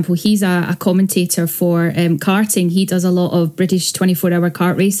 for example, he's a commentator for karting. He does a lot of British 24-hour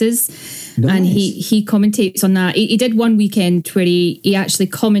kart races. Nice. And he commentates on that. He did one weekend where he actually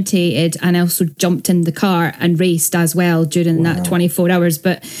commentated and also jumped in the car and raced as well during that 24 hours.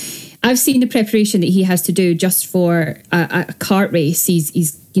 But I've seen the preparation that he has to do just for a kart race.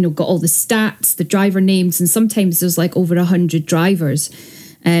 He's got all the stats, the driver names, and sometimes there's like over 100 drivers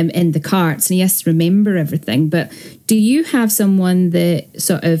in the karts, and he has to remember everything. But do you have someone that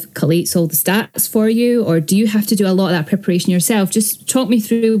sort of collates all the stats for you, or do you have to do a lot of that preparation yourself? Just talk me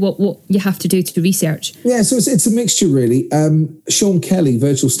through what you have to do to research. Yeah, so it's a mixture really. Sean Kelly,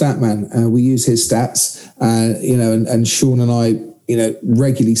 Virtual Statman, we use his stats, and Sean and I,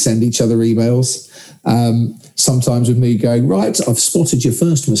 regularly send each other emails. Sometimes with me going, right, I've spotted your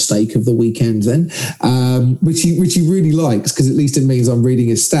first mistake of the weekend then, which he really likes, because at least it means I'm reading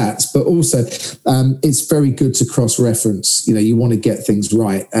his stats. But also, it's very good to cross-reference. You want to get things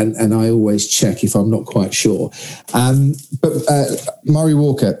right, and I always check if I'm not quite sure. But Murray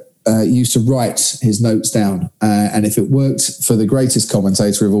Walker used to write his notes down, and if it worked for the greatest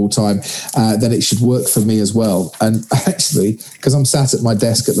commentator of all time, then it should work for me as well. And actually, because I'm sat at my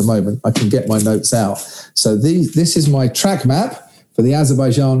desk at the moment, I can get my notes out. So this is my track map for the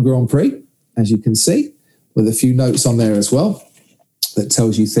Azerbaijan Grand Prix, as you can see, with a few notes on there as well that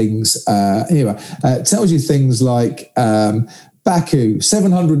tells you things. It tells you things like Baku,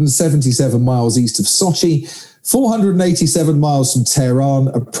 777 miles east of Sochi, 487 miles from Tehran,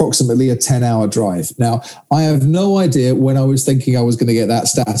 approximately a 10-hour drive. Now, I have no idea when I was thinking I was going to get that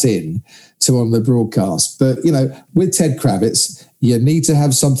stat in to on the broadcast. But, with Ted Kravitz, you need to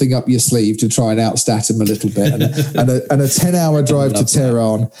have something up your sleeve to try and outstat him a little bit. And a 10-hour drive to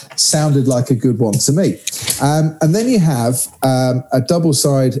Tehran sounded like a good one to me. And then you have a double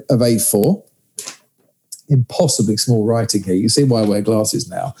side of A4. Impossibly small writing here. You see why I wear glasses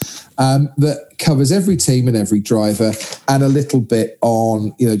now. That covers every team and every driver, and a little bit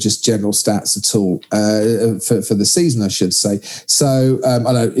on just general stats at all for the season, I should say. So I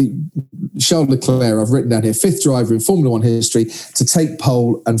know Charles Leclerc, I've written down here, 5th driver in Formula One history to take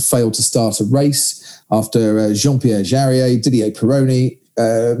pole and fail to start a race after Jean-Pierre Jarier, Didier Pironi,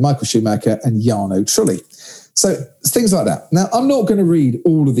 Michael Schumacher, and Jarno Trulli. So things like that. Now, I'm not going to read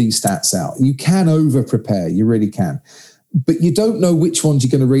all of these stats out. You can over-prepare, you really can. But you don't know which ones you're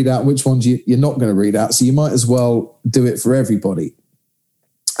going to read out, which ones you're not going to read out. So you might as well do it for everybody.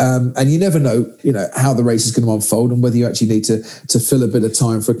 And you never know, how the race is going to unfold, and whether you actually need to fill a bit of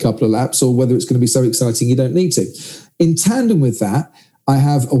time for a couple of laps, or whether it's going to be so exciting you don't need to. In tandem with that, I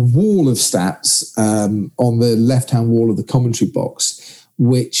have a wall of stats on the left-hand wall of the commentary box,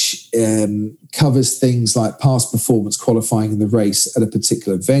 which covers things like past performance qualifying in the race at a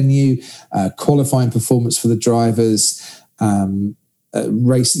particular venue, qualifying performance for the drivers,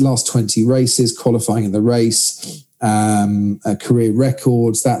 last 20 races, qualifying in the race, career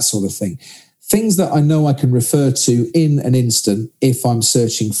records, that sort of thing. Things that I know I can refer to in an instant if I'm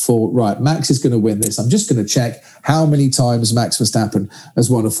searching for, right, Max is going to win this. I'm just going to check how many times Max Verstappen has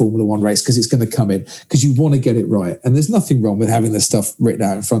won a Formula One race, because it's going to come in, because you want to get it right. And there's nothing wrong with having this stuff written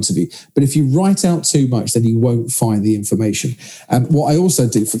out in front of you. But if you write out too much, then you won't find the information. And what I also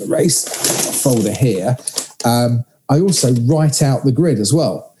do for the race, folder here, I also write out the grid as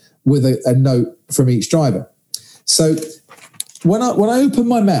well with a note from each driver. So when I open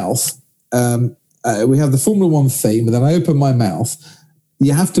my mouth, we have the Formula One theme, and then I open my mouth.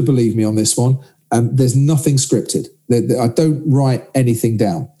 You have to believe me on this one. There's nothing scripted. I don't write anything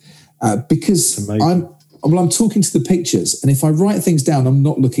down because I'm talking to the pictures, and if I write things down, I'm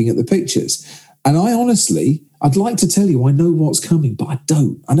not looking at the pictures. And I'd like to tell you I know what's coming, but I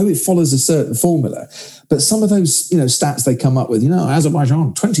don't. I know it follows a certain formula, but some of those, stats they come up with,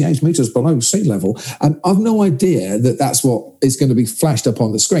 Azerbaijan, 28 meters below sea level, and I've no idea that that's what is going to be flashed up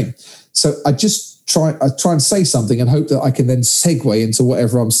on the screen. So I try and say something and hope that I can then segue into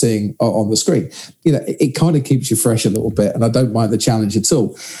whatever I'm seeing on the screen. It kind of keeps you fresh a little bit, and I don't mind the challenge at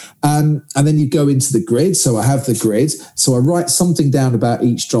all. And then you go into the grid. So I have the grid. So I write something down about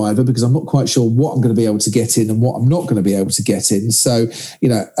each driver, because I'm not quite sure what I'm going to be able to get in and what I'm not going to be able to get in. So,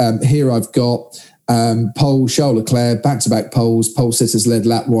 here I've got pole, Charles Leclerc, back-to-back poles, pole sitters led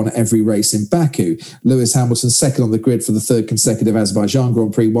lap one every race in Baku. Lewis Hamilton second on the grid for the third consecutive Azerbaijan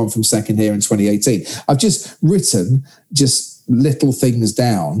Grand Prix, won from second here in 2018. I've just written little things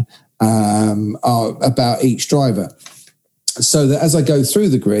down about each driver, so that as I go through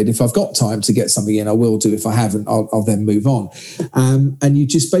the grid, if I've got time to get something in, I will do. If I haven't, I'll then move on. And you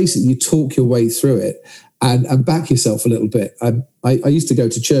just basically talk your way through it and back yourself a little bit. I used to go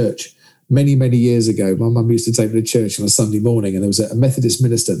to church many, many years ago. My mum used to take me to church on a Sunday morning, and there was a Methodist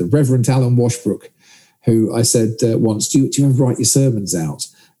minister, the Reverend Alan Washbrook, who I said once, do you ever write your sermons out?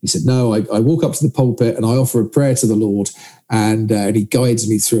 He said, no, I walk up to the pulpit and I offer a prayer to the Lord, and he guides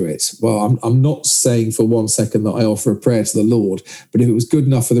me through it. Well, I'm not saying for 1 second that I offer a prayer to the Lord, but if it was good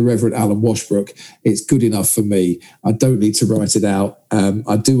enough for the Reverend Alan Washbrook, it's good enough for me. I don't need to write it out.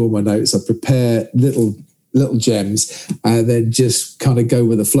 I do all my notes. I prepare little gems, and then just kind of go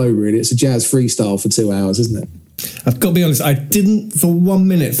with the flow, really. It's a jazz freestyle for 2 hours, isn't it? I've got to be honest, I didn't for 1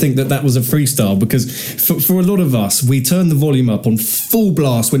 minute think that was a freestyle, because for a lot of us, we turn the volume up on full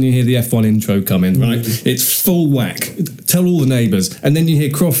blast when you hear the F1 intro come in, right? It's full whack. Tell all the neighbours. And then you hear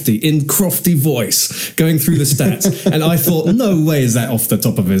Crofty in Crofty voice going through the stats. And I thought, no way is that off the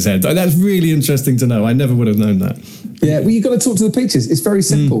top of his head. That's really interesting to know. I never would have known that. Yeah, well, you've got to talk to the pictures. It's very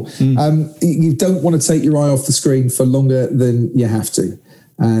simple. You don't want to take your eye off the screen for longer than you have to.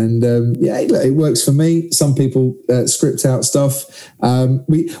 And it works for me. Some people script out stuff.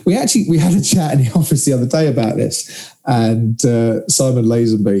 We had a chat in the office the other day about this, and Simon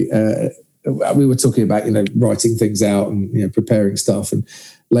Lazenby, we were talking about writing things out and preparing stuff, and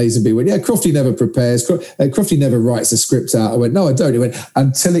Lazenby went, Crofty never prepares. Crofty never writes a script out. I went, no, I don't. He went,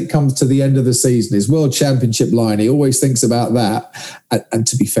 until it comes to the end of the season, his World Championship line, he always thinks about that. And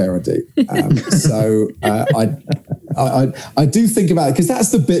to be fair, I do. I do think about it, because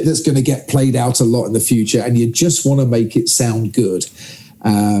that's the bit that's going to get played out a lot in the future, and you just want to make it sound good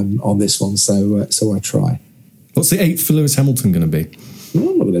on this one. So I try. What's the 8th for Lewis Hamilton going to be? Well,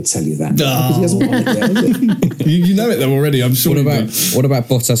 I'm not going to tell you that because he hasn't won it yet, is it? You know it though already, I'm sure. What about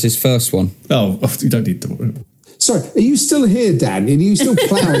Bottas's first one? Oh, you don't need to. Sorry, are you still here, Dan? Are you still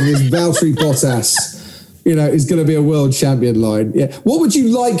ploughing this Valtteri Bottas? Is going to be a world champion line. Yeah. What would you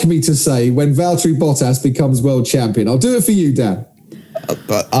like me to say when Valtteri Bottas becomes world champion? I'll do it for you, Dan.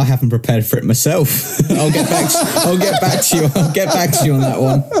 But I haven't prepared for it myself. I'll get back to you. I'll get back to you on that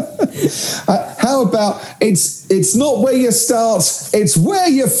one. How about it's not where you start, it's where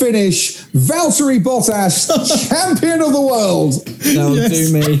you finish. Valtteri Bottas, champion of the world. That'll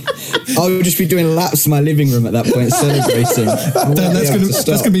do me. I'll just be doing laps in my living room at that point, celebrating. Dan, that's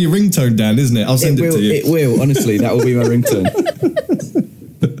going to be your ringtone, Dan, isn't it? I'll send it to you. It will, honestly. That will be my ringtone.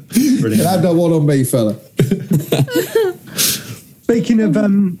 Brilliant. Have that one on me, fella. Speaking of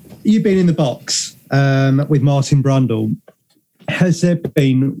you being in the box with Martin Brundle, has there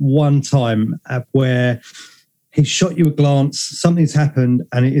been one time where he's shot you a glance, something's happened,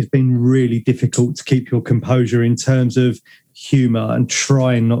 and it has been really difficult to keep your composure in terms of humour and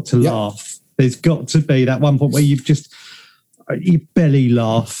trying not to laugh? There's got to be that one point where you belly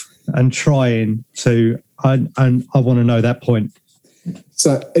laugh and trying to, and I want to know that point.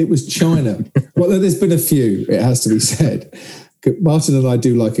 So it was China. Well, there's been a few, it has to be said. Martin and I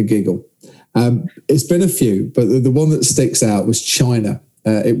do like a giggle. It's been a few, but the one that sticks out was China.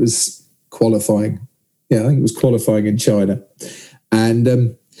 It was qualifying. Yeah, I think it was qualifying in China. And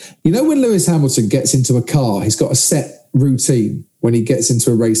you know when Lewis Hamilton gets into a car, he's got a set routine when he gets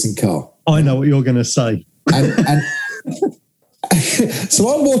into a racing car. I know what you're going to say. And so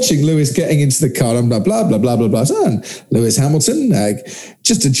I'm watching Lewis getting into the car. I'm like, blah, blah, blah, blah, blah. And Lewis Hamilton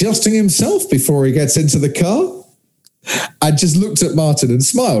just adjusting himself before he gets into the car. I just looked at Martin and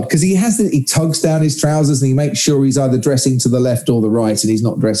smiled because he tugs down his trousers and he makes sure he's either dressing to the left or the right and he's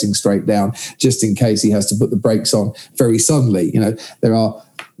not dressing straight down just in case he has to put the brakes on very suddenly. You know, there are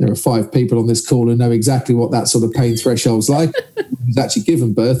 5 people on this call who know exactly what that sort of pain threshold's like. He's actually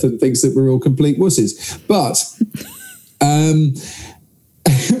given birth and thinks that we're all complete wusses. But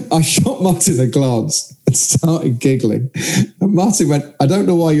I shot Martin a glance and started giggling. And Martin went, "I don't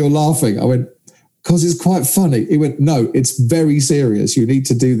know why you're laughing." I went, "Because it's quite funny." He went, "No, it's very serious. You need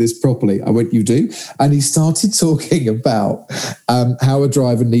to do this properly." I went, "You do?" And he started talking about how a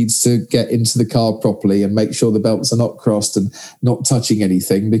driver needs to get into the car properly and make sure the belts are not crossed and not touching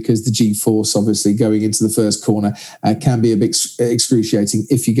anything because the G-force, obviously, going into the first corner can be a bit excruciating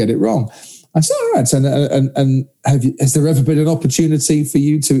if you get it wrong. I said, "All right, and has there ever been an opportunity for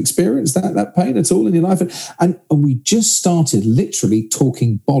you to experience that pain at all in your life?" And we just started literally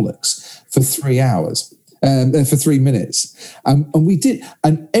talking bollocks for 3 hours, for 3 minutes. And we did.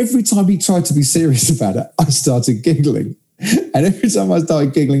 And every time he tried to be serious about it, I started giggling. And every time I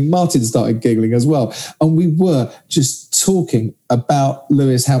started giggling, Martin started giggling as well. And we were just talking about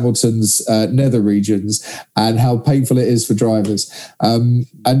Lewis Hamilton's nether regions and how painful it is for drivers.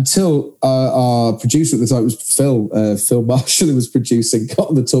 Until our producer at the time was Phil Marshall, who was producing, got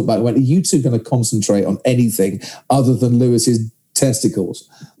on the talk back and went, "Are you two going to concentrate on anything other than Lewis's testicles?"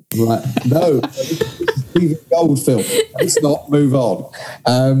 I'm like, "No, leave it gold, Phil. Let's not move on."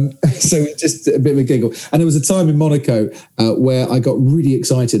 So it's just a bit of a giggle. And there was a time in Monaco where I got really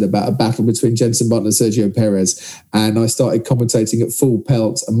excited about a battle between Jenson Button and Sergio Perez, and I started commentating at full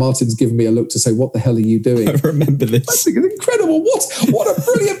pelt. And Martin's given me a look to say, "What the hell are you doing?" I remember this. I think it's incredible. What a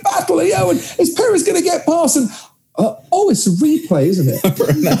brilliant battle! You know, and is Perez going to get past? And it's a replay, isn't it?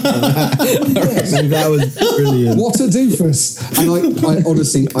 That was brilliant. What a doofus. And I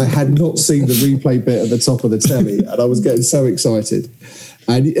honestly, I had not seen the replay bit at the top of the telly, and I was getting so excited.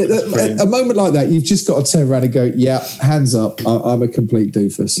 And at a moment like that, you've just got to turn around and go, "Yeah, hands up, I'm a complete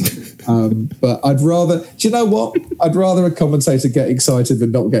doofus." But I'd rather, do you know what? I'd rather a commentator get excited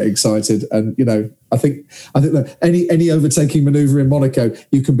than not get excited. And, you know, I think that any overtaking manoeuvre in Monaco,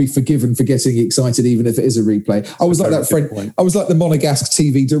 you can be forgiven for getting excited, even if it is a replay. I was like that friend. I was like the Monegasque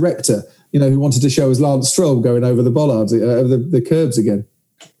TV director, you know, who wanted to show us Lance Stroll going over the bollards, over the curbs again.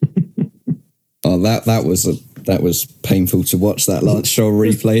 Oh, that was painful to watch, that Lance Stroll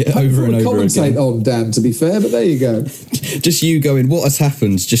replay over and over again. On, Dan, to be fair, but there you go. Just you going, "What has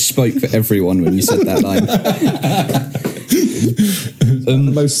happened?" just spoke for everyone when you said that line. The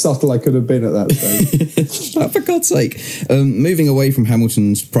most subtle I could have been at that stage. For God's sake. Moving away from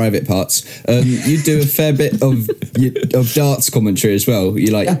Hamilton's private parts, you do a fair bit of darts commentary as well.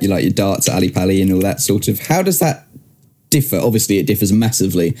 You like your darts at Ali Pali and all that sort of. How does that differ? Obviously it differs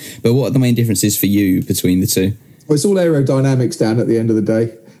massively, but what are the main differences for you between the two? Well, it's all aerodynamics, Dan, at the end of the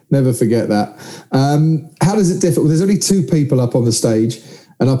day. Never forget that. How does it differ? Well, there's only 2 people up on the stage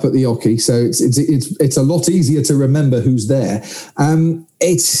and up at the Oki, so it's a lot easier to remember who's there.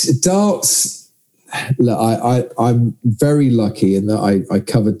 It's darts. Look, I'm very lucky in that I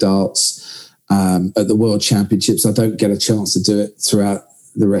covered darts at the World Championships. I don't get a chance to do it throughout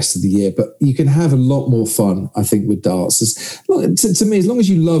the rest of the year, but you can have a lot more fun, I think, with darts. To me, as long as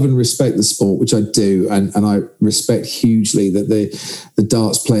you love and respect the sport, which I do, and I respect hugely that the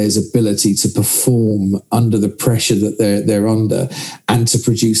darts players' ability to perform under the pressure that they're under and to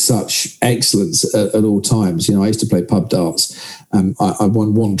produce such excellence at all times. You know, I used to play pub darts. I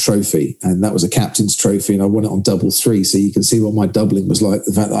won 1 trophy, and that was a captain's trophy, and I won it on double 3, so you can see what my doubling was like,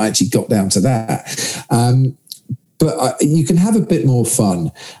 the fact that I actually got down to that. But you can have a bit more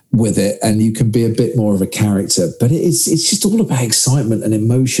fun with it, and you can be a bit more of a character. But it's just all about excitement and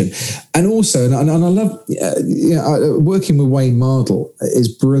emotion, and also, and I love working with Wayne Mardle is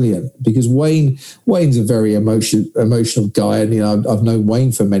brilliant because Wayne's a very emotional guy, and you know I've known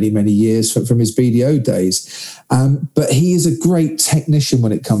Wayne for many years from his BDO days. But he is a great technician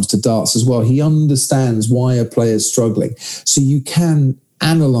when it comes to darts as well. He understands why a player's struggling, so you can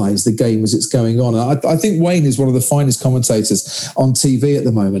analyse the game as it's going on. I think Wayne is one of the finest commentators on TV at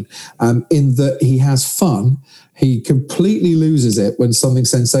the moment, in that he has fun. He completely loses it when something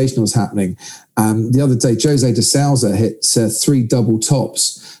sensational is happening. The other day, Jose de Sousa hit 3 double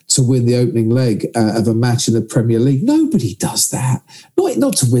tops to win the opening leg of a match in the Premier League. Nobody does that.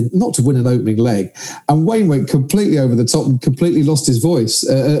 Not to win an opening leg. And Wayne went completely over the top and completely lost his voice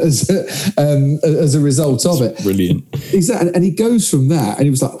as a result of it. Brilliant. Exactly. And he goes from that, and he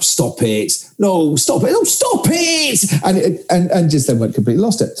was like, "Stop it! No, stop it! No, stop it!" And just then went completely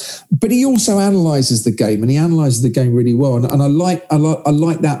lost it. But he also analyses the game, and he analyses the game really well. And I like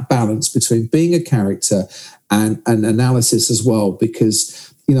that balance between being a character and analysis as well, because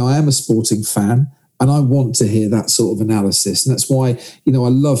I am a sporting fan and I want to hear that sort of analysis. And that's why, I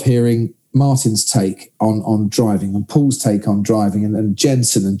love hearing Martin's take on driving and Paul's take on driving and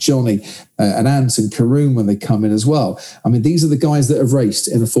Jensen and Johnny and Ant and Karoon when they come in as well. I mean, these are the guys that have raced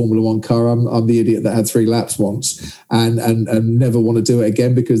in a Formula One car. I'm the idiot that had 3 laps once and never want to do it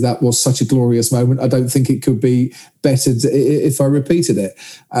again because that was such a glorious moment. I don't think it could be bettered if I repeated it.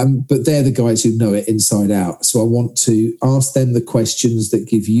 But they're the guys who know it inside out. So I want to ask them the questions that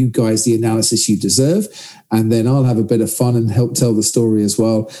give you guys the analysis you deserve. And then I'll have a bit of fun and help tell the story as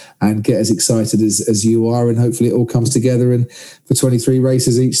well and get as excited as you are. And hopefully it all comes together. And for 23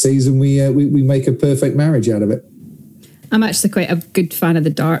 races each season, we make a perfect marriage out of it. I'm actually quite a good fan of the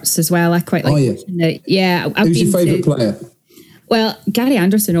darts as well. I quite like watching it. Yeah. Who's your favourite player? Well, Gary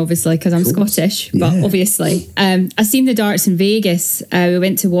Anderson, obviously, because I'm Scottish, but obviously. I seen the darts in Vegas. We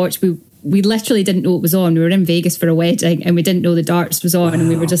went to watch. We literally didn't know it was on. We were in Vegas for a wedding and we didn't know the darts was on. And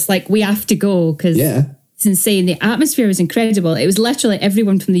we were just like, we have to go because it's insane. The atmosphere was incredible. It was literally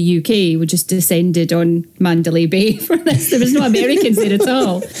everyone from the UK would just descended on Mandalay Bay for this. There was no Americans there at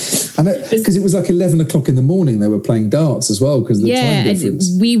all. Because it was like 11 o'clock in the morning they were playing darts as well because of the time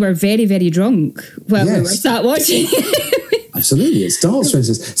difference. And we were very, very drunk while we were sat watching. Absolutely, it's darts, for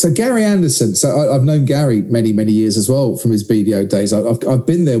instance. So Gary Anderson, I've known Gary many, many years as well from his BDO days. I've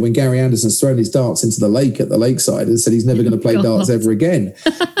been there when Gary Anderson's thrown his darts into the lake at the lakeside and said he's never going to play darts ever again.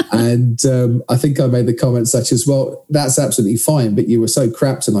 And I think I made the comment such as, well, that's absolutely fine, but you were so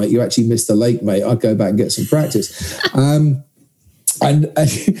crap tonight, you actually missed the lake, mate. I'd go back and get some practice. And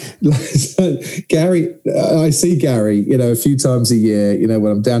Gary, I see Gary, a few times a year,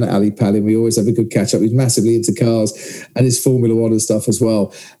 when I'm down at Ali Pally, we always have a good catch up. He's massively into cars and his Formula One and stuff as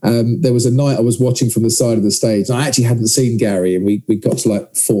well. There was a night I was watching from the side of the stage and I actually hadn't seen Gary and we got to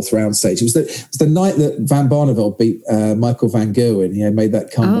like 4th round stage. It was the night that Van Barneveld beat Michael Van Gerwen. He made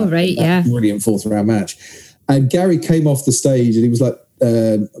that comeback. Oh, right, yeah. Brilliant 4th round match. And Gary came off the stage and he was like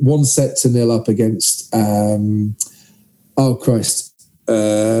 1-0 up against,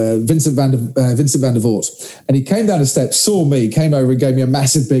 Vincent van der Voort. And he came down the steps, saw me, came over and gave me a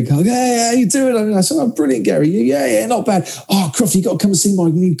massive big hug. Hey, how you doing? And I said, "Oh, brilliant, Gary. Yeah, not bad. Oh, Crofty, you got to come and see my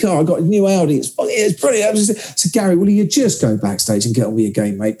new car. I got a new Audi. It's brilliant." I said, "Gary, will you just go backstage and get on with your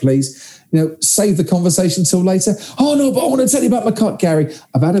game, mate, please? Save the conversation till later." "Oh, no, but I want to tell you about my car." "Gary,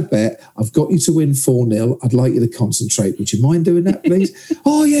 I've had a bet. I've got you to win 4-0. I'd like you to concentrate. Would you mind doing that, please?"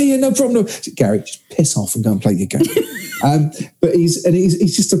 "Oh, yeah, no problem." No. Gary, just piss off and go and play your game. But he's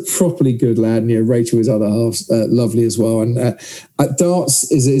just a properly good lad. And Rachel, his other half's lovely as well. And darts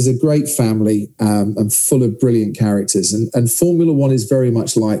is a great family and full of brilliant characters. And Formula One is very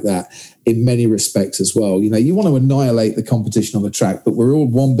much like that in many respects as well. You want to annihilate the competition on the track, but we're all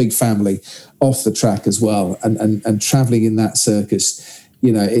one big family off the track as well. And traveling in that circus,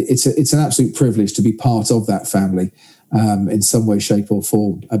 it's an absolute privilege to be part of that family. In some way, shape or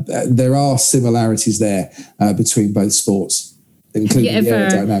form. There are similarities there between both sports, including the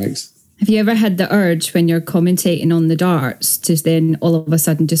aerodynamics. Have you ever had the urge when you're commentating on the darts to then all of a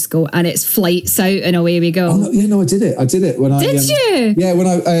sudden just go, and it's flights out and away we go? Oh, no, I did it. When Did you? Yeah, when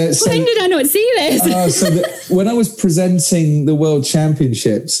I... when did I not see this? When I was presenting the World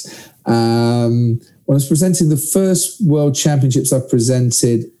Championships, when I was presenting the first World Championships I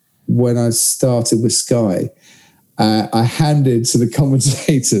presented when I started with Sky, I handed to the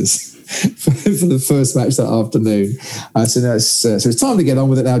commentators for the first match that afternoon. I said, so it's time to get on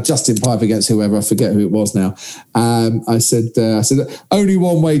with it now. Justin Pipe against whoever, I forget who it was now. I said, only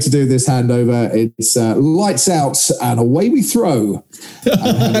one way to do this handover. It's lights out and away we throw.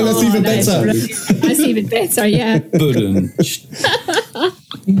 That's even better. That's even better, yeah.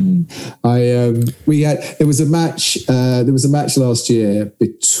 There was a match last year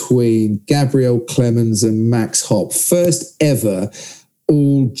between Gabriel Clemens and Max Hopp, first ever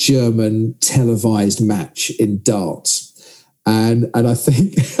all German televised match in darts, and I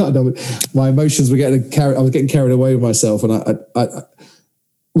think my emotions were getting carried. I was getting carried away with myself, and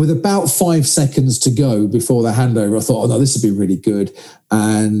with about 5 seconds to go before the handover, I thought, oh no, this would be really good.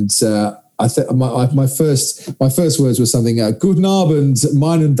 And I think my first words were something, Guten Abend,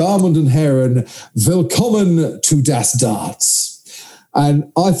 meinen Damen und Herren, willkommen to das Darts.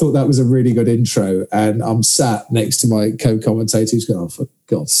 And I thought that was a really good intro. And I'm sat next to my co-commentator who's going, oh, for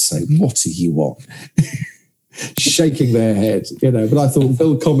God's sake, what do you want? Shaking their head, you know. But I thought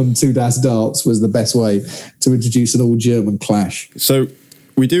willkommen to das Darts was the best way to introduce an all-German clash. So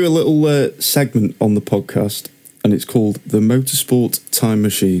we do a little segment on the podcast, and it's called the Motorsport Time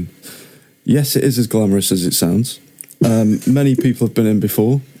Machine. Yes, it is as glamorous as it sounds. Many people have been in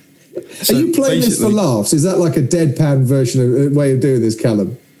before. So are you playing this for laughs? Is that like a deadpan version of way of doing this,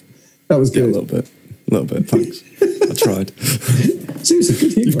 Callum? That was good. Yeah, a little bit. Thanks. I tried.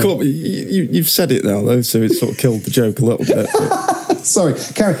 Seriously, good. You've said it now, though, so it sort of killed the joke a little bit. Sorry,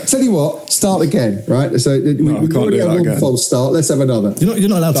 Karen. Tell you what, start again, right? So we already had one false start. Let's have another. You're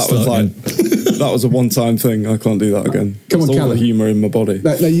not allowed to start again. That was a one-time thing. I can't do that again. Come on, Callum. all the humour in my body.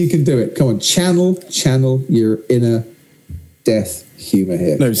 No, you can do it. Come on, channel your inner death humour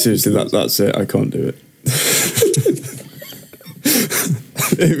here. No, seriously, that's it. I can't do it.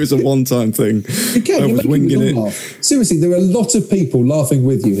 It was a one-time thing. I was winging it. Seriously, there are a lot of people laughing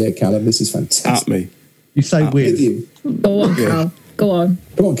with you here, Callum. This is fantastic. At me. You say with you. Go on, Cal. Go on.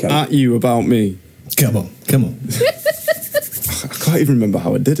 Come on, Callum. At you about me. Come on. I can't even remember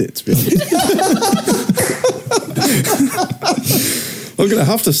how I did it, to be honest. I'm going to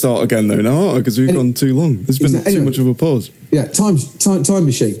have to start again, though, now, aren't I? Because we've gone too long. There's been too much of a pause. Yeah, time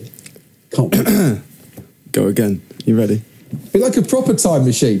machine. Can't wait. Go again. You ready? Be like a proper time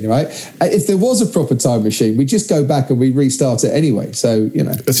machine, right? If there was a proper time machine, we just go back and we restart it anyway. So, you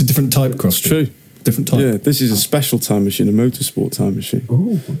know. That's a different type, CROFTY. True. Different type. Yeah, this is a special time machine, a motorsport time machine.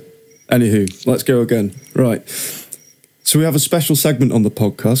 Ooh. Anywho, let's go again. Right. So we have a special segment on the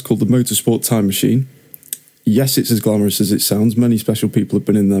podcast called the Motorsport Time Machine. Yes, it's as glamorous as it sounds. Many special people have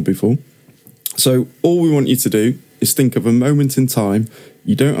been in there before. So all we want you to do is think of a moment in time.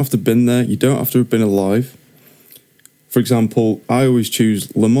 You don't have to have been there. You don't have to have been alive. For example, I always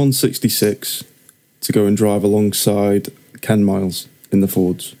choose Le Mans 66 to go and drive alongside Ken Miles in the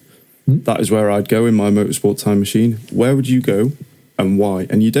Fords. That is where I'd go in my motorsport time machine. Where would you go and why?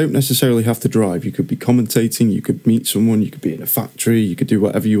 And you don't necessarily have to drive. You could be commentating, you could meet someone, you could be in a factory, you could do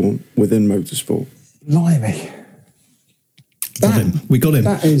whatever you want within motorsport. Blimey. We got him.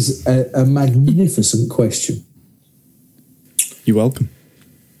 That is a magnificent question. You're welcome.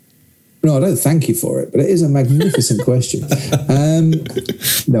 No, I don't thank you for it, but it is a magnificent question.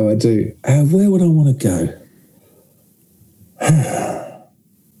 No, I do. Where would I want to go?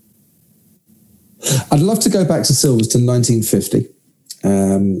 I'd love to go back to Silverstone 1950,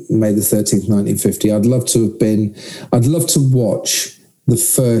 May the 13th, 1950. I'd love to watch the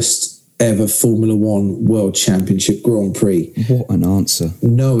first ever Formula One World Championship Grand Prix. What an answer.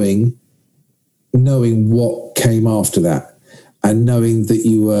 Knowing what came after that and knowing that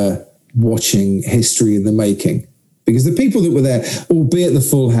you were watching history in the making, because the people that were there, albeit the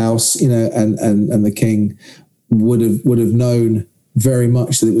full house, you know, and the King would have known very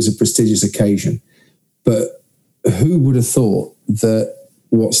much that it was a prestigious occasion. But who would have thought that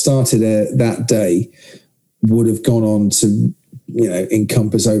what started that day would have gone on to, you know,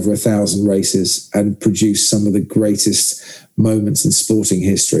 encompass over 1,000 races and produce some of the greatest moments in sporting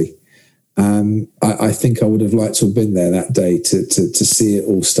history? I think I would have liked to have been there that day to see it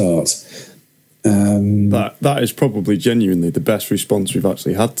all start. That is probably genuinely the best response we've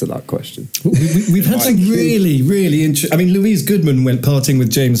actually had to that question. We've had some really, really interesting. I mean, Louise Goodman went partying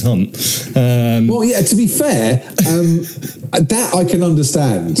with James Hunt. Well, yeah. To be fair, that I can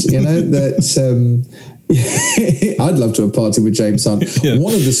understand. You know that. I'd love to have partied with James Hunt. Yeah.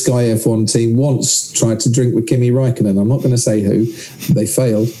 One of the Sky F1 team once tried to drink with Kimi Räikkönen. I'm not going to say who. They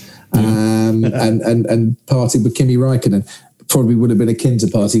failed. And partied with Kimi Räikkönen. Probably would have been akin to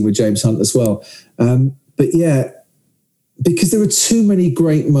partying with James Hunt as well. But yeah, because there are too many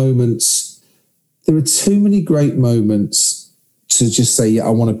great moments. There are too many great moments to just say, yeah, I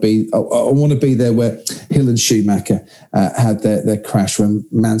want to be there where Hill and Schumacher had their crash, when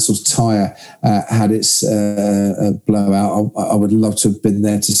Mansell's tyre had its blowout. I would love to have been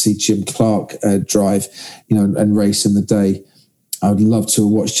there to see Jim Clark drive, you know, and race in the day. I would love to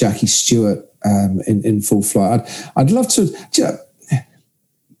have watched Jackie Stewart in full flight. I'd love to.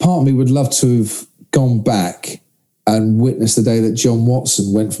 Part of me would love to have gone back and witnessed the day that John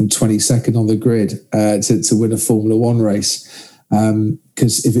Watson went from 22nd on the grid to win a Formula One race.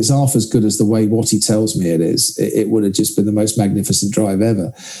 Because if it's half as good as the way Watty tells me it is, it would have just been the most magnificent drive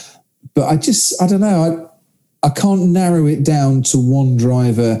ever. But I don't know. I can't narrow it down to one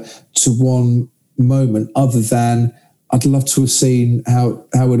driver, to one moment, other than I'd love to have seen how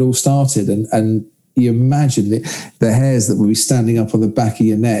it all started. And you imagine the hairs that would be standing up on the back of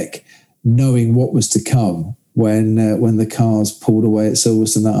your neck, knowing what was to come when the cars pulled away at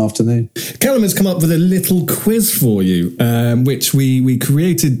Silverstone that afternoon. Callum has come up with a little quiz for you, which we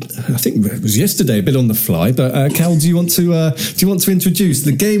created. I think it was yesterday, a bit on the fly. But Cal, do you want to introduce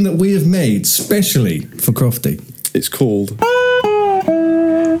the game that we have made specially for Crofty? It's called.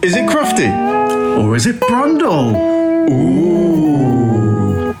 Is it Crofty or is it Brundle?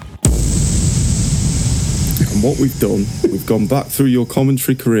 Ooh. And what we've done, we've gone back through your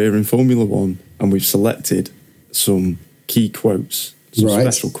commentary career in Formula One, and we've selected some key quotes, some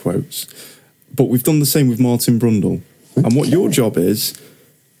special quotes. But we've done the same with Martin Brundle. And what your job is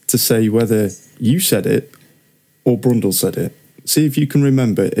to say whether you said it or Brundle said it. See if you can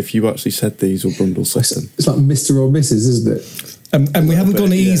remember if you actually said these or Brundle said them. It's like Mr. or Mrs., isn't it? And we haven't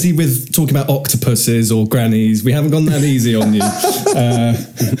gone easy with talking about octopuses or grannies. We haven't gone that easy on you.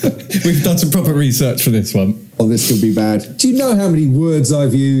 We've done some proper research for this one. Oh, this could be bad. Do you know how many words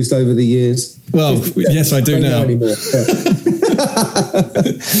I've used over the years? Well, yes, I do now.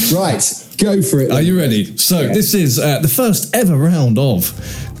 Right, go for it. Are you ready? So this is the first ever round of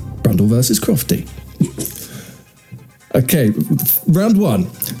Brundle versus Crofty. Okay, round one.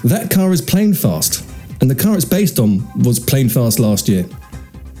 That car is plain fast. And the car it's based on was plain fast last year.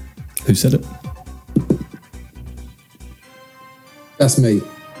 Who said it? That's me.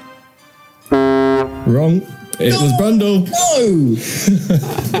 Wrong. It was Brundle. No!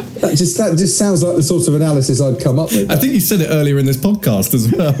 that just sounds like the sort of analysis I'd come up with. I think you said it earlier in this podcast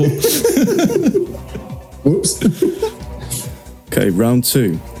as well. Whoops. Okay, round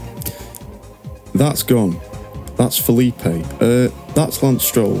two. That's gone. That's Felipe. That's Lance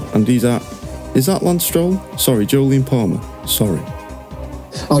Stroll. And he's at... Is that Lance Stroll? Sorry, Jolyon Palmer. Sorry.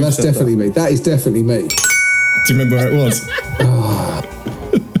 Oh, that's definitely me. That is definitely me. Do you remember where it was?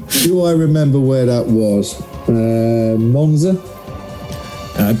 Do I remember where that was? Monza?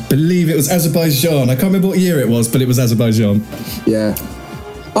 I believe it was Azerbaijan. I can't remember what year it was, but it was Azerbaijan. Yeah.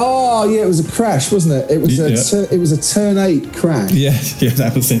 Oh, yeah, it was a crash, wasn't it? It was it was a turn 8 crash. Yeah,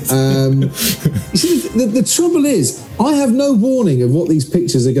 that was it. You see, the trouble is, I have no warning of what these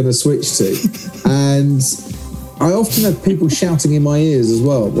pictures are going to switch to. And I often have people shouting in my ears as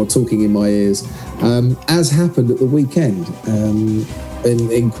well, or talking in my ears, as happened at the weekend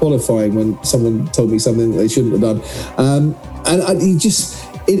in qualifying when someone told me something that they shouldn't have done. And you just...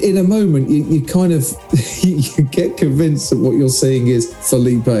 In a moment, you kind of you get convinced that what you're seeing is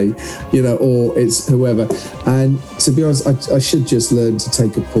Felipe, or it's whoever. And to be honest, I should just learn to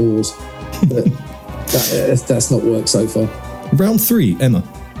take a pause. But that's not worked so far. Round 3, Emma.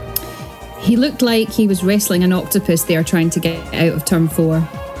 He looked like he was wrestling an octopus there trying to get out of turn 4.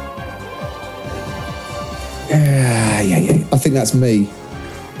 Yeah. I think that's me.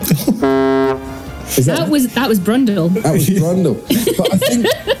 That was Brundle. That was Brundle. But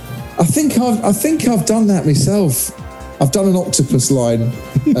I think I've done that myself. I've done an octopus line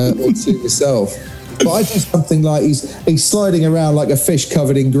or two myself. But I do something like he's sliding around like a fish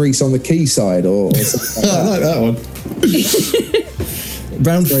covered in grease on the quayside or something like that. I like that one.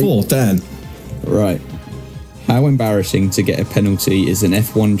 Round 4, Dan. Right. How embarrassing to get a penalty is an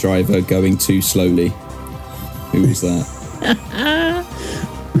F1 driver going too slowly. Who was that?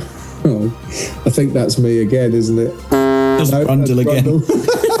 Oh, I think that's me again, isn't it? That's Brundle again.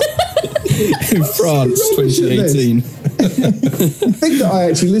 In France, 2018. I think that I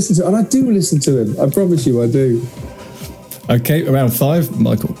actually listen to, and I do listen to him. I promise you, I do. Okay, round 5,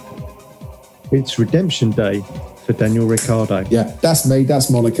 Michael. It's redemption day for Daniel Ricciardo. Yeah, that's me. That's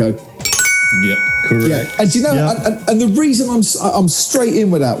Monaco. Yep, correct. Yeah, and you know, and the reason I'm straight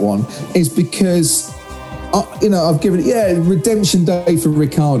in with that one is because. I've given it, redemption day for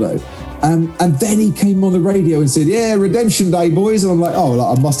Ricciardo. And then he came on the radio and said, redemption day, boys. And I'm like,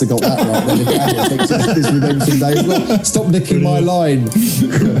 I must have got that right then. If Daniel thinks it's redemption day as well. Stop nicking my line.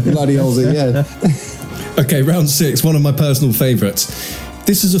 Bloody Aussie, yeah. Okay, round 6, one of my personal favourites.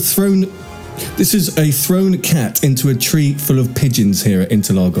 This is a thrown cat into a tree full of pigeons here at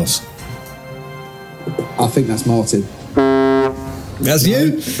Interlagos. I think that's Martin. That's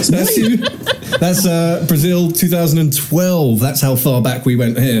you. That's you. That's Brazil 2012. That's how far back we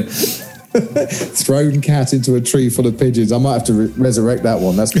went here. Thrown cat into a tree full of pigeons. I might have to resurrect that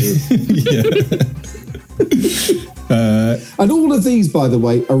one. That's good. And all of these, by the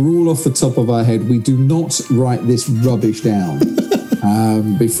way, are all off the top of our head. We do not write this rubbish down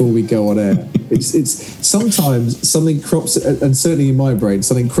before we go on air. It's sometimes something crops, and certainly in my brain,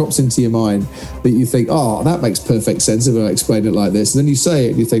 something crops into your mind that you think, oh, that makes perfect sense if I explain it like this. And then you say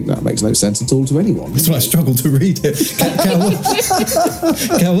it and you think, that makes no sense at all to anyone. That's why I struggle to read it.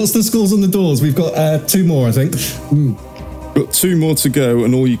 Cal, what's the scores on the doors? We've got 2 more, I think. Got 2 more to go,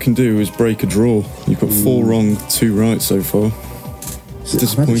 and all you can do is break a draw. You've got 4 wrong, 2 right so far.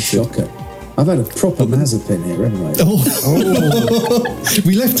 Disappointed. I've had a proper Mazepin here, haven't I? Oh.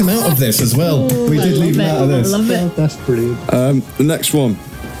 We left him out of this as well. We did leave him out of this. I love it. That's brilliant. The next one.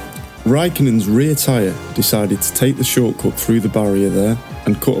 Raikkonen's rear tyre decided to take the shortcut through the barrier there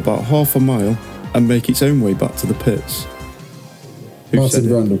and cut about half a mile and make its own way back to the pits. Martin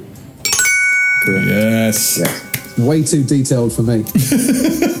Brundle. Correct. Yes. Yeah. Way too detailed for me.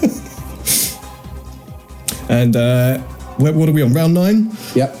 And what are we on? Round 9?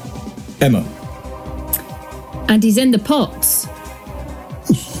 Yep. Emma. And he's in the pots.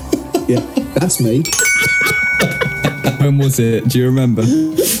 Yeah, that's me. When was it? Do you remember?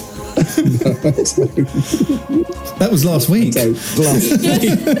 That was last week.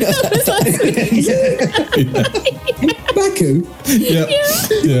 Baku?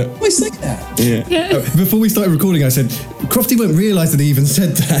 Yeah. Why say that? Yeah. Before we started recording, I said, Crofty won't realise that he even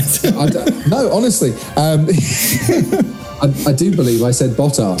said that. No, honestly. I do believe I said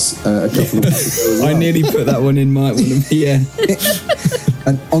Bottas a couple of weeks ago as well. I nearly put that one in my one. Yeah.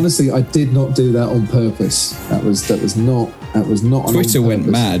 And honestly, I did not do that on purpose. That was not. Twitter went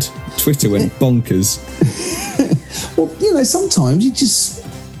mad. Twitter went bonkers. Well, sometimes you're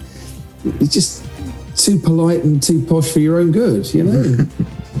just too polite and too posh for your own good.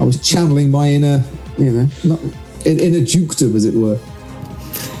 I was channeling my inner, not inner dukedom, as it were.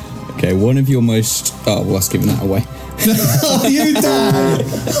 Okay, one of your most. Oh, well, that's giving that away. You did.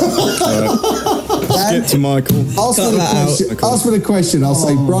 Skip to Michael. Ask me the question. I'll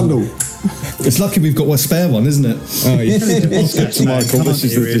say Brundle. It's lucky we've got a spare one, isn't it? Oh, yeah. Skip to Michael. This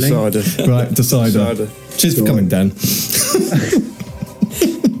is the decider. Right, decider. Cheers for coming, Dan.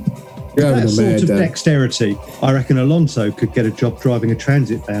 That sort of dexterity, I reckon Alonso could get a job driving a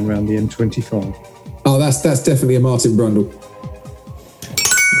transit van around the M25. Oh, that's definitely a Martin Brundle.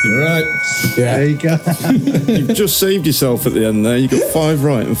 You're right. Yeah. There you go. You've just saved yourself at the end there. You got 5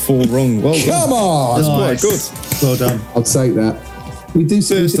 right and 4 wrong. Well done. Come on. That's quite good. Well done. I'll take that. We do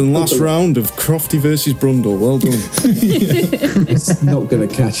first and last round of Crofty versus Brundle. Well done. It's not going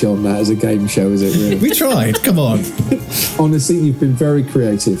to catch on that as a game show, is it? Really? We tried. Come on. Honestly, you've been very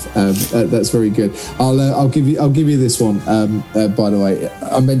creative. That's very good. I'll give you this one. By the way,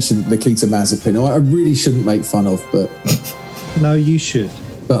 I mentioned Nikita Mazepin. I really shouldn't make fun of, but no, you should.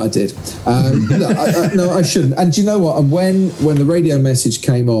 But I did. No, I shouldn't. And do you know what? And when the radio message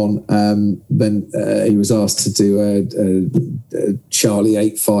came on, then he was asked to do a Charlie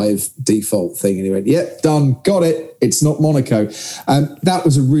 85 default thing, and he went, "Yep, done, got it. It's not Monaco." That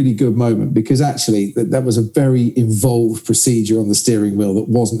was a really good moment because actually that was a very involved procedure on the steering wheel that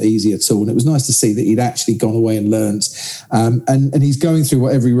wasn't easy at all. And it was nice to see that he'd actually gone away and learnt. And he's going through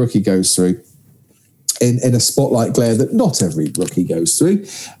what every rookie goes through. In a spotlight glare that not every rookie goes through,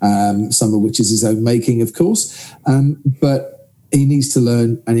 some of which is his own making, of course. But he needs to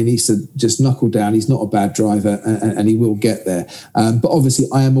learn and he needs to just knuckle down. He's not a bad driver and he will get there. But obviously,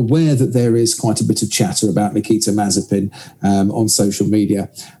 I am aware that there is quite a bit of chatter about Nikita Mazepin on social media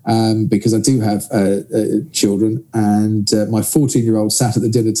because I do have children. And my 14-year-old sat at the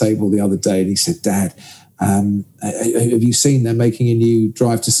dinner table the other day and he said, "Dad, have you seen they're making a new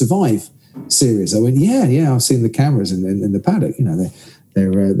Drive to Survive series?" I went, yeah, I've seen the cameras in the paddock.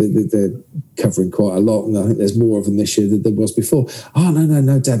 They're covering quite a lot, and I think there's more of them this year than there was before. "Oh,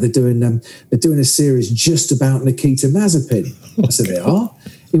 no, Dad, they're doing a series just about Nikita Mazepin." I said, "They are?"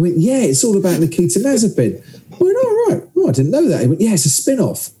 He went, "Yeah, it's all about Nikita Mazepin." I went, "Oh, right. Oh, I didn't know that." He went, "Yeah, it's a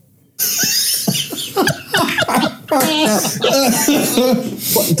spin-off."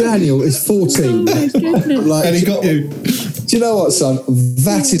 What, Daniel is 14. And he got you. Do you know what, son?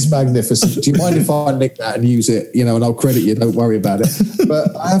 That is magnificent. Do you mind if I nick that and use it? And I'll credit you. Don't worry about it.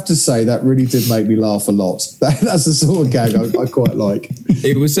 But I have to say that really did make me laugh a lot. That's the sort of gag I quite like.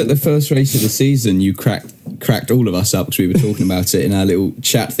 It was at the first race of the season you cracked all of us up because we were talking about it in our little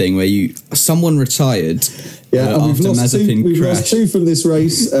chat thing where someone retired. Yeah, and we've lost lost 2 from this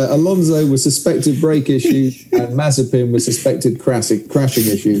race. Alonso with suspected brake issues and Mazepin with suspected crashing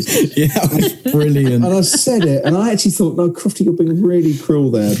issues. Yeah, that was brilliant. And I said it, and I actually thought, no, Crofty, you're being really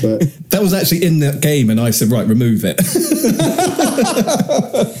cruel there. But that was actually in that game, and I said, right, remove it.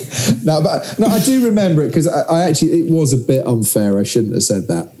 No, I do remember it because I actually, it was a bit unfair. I shouldn't have said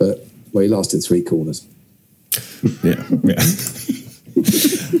that, but he lasted 3 corners. Yeah.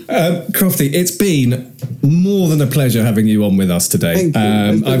 Crofty, it's been more than a pleasure having you on with us today. Thank you.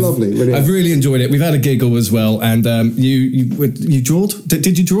 It's been lovely. Really I've really enjoyed it. We've had a giggle as well, and you drawed.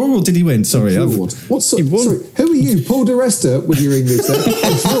 Did you draw or did he win? Sorry, sorry, who are you, Paul de Resta, with your English there?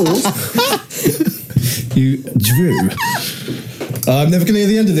 You drew. I'm never going to hear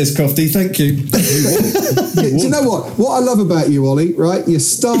the end of this, Crofty. Thank you. Do you know what? What I love about you, Ollie, right? Your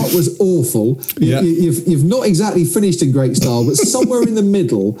start was awful. You've not exactly finished in great style, but somewhere in the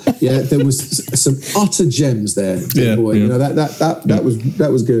middle, there was some utter gems there. Boy. You know, that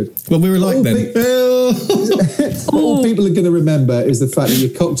was good. Well, we were like then. All people are going to remember is the fact that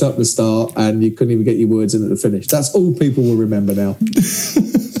you cocked up the start and you couldn't even get your words in at the finish. That's all people will remember now.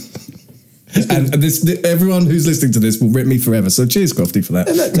 And everyone who's listening to this will rip me forever. So cheers, Crofty, for that.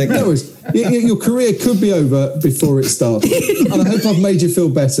 Your career could be over before it started. And I hope I've made you feel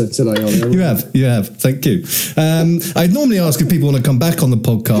better today, Ollie. You have. Thank you. I'd normally ask if people want to come back on the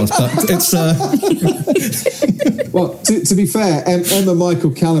podcast, but it's... Well, to be fair, Emma,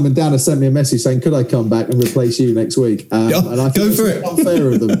 Michael, Callum and Dan have sent me a message saying, could I come back and replace you next week? And I think it's unfair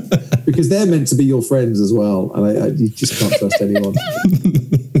of them because they're meant to be your friends as well. And you just can't trust anyone.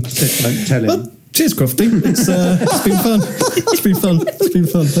 Don't tell him. Well, cheers, Crofty. It's been fun. It's been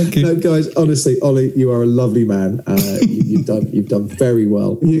fun. Thank you. No, guys, honestly, Ollie, you are a lovely man. You've done very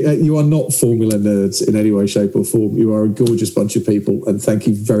well. You are not Formula nerds in any way, shape, or form. You are a gorgeous bunch of people, and thank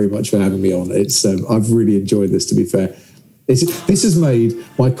you very much for having me on. It's I've really enjoyed this. To be fair, this has made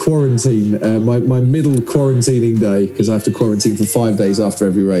my quarantine, my middle quarantining day, because I have to quarantine for 5 days after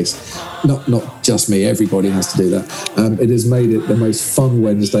every race. Not just me, everybody has to do that. It has made it the most fun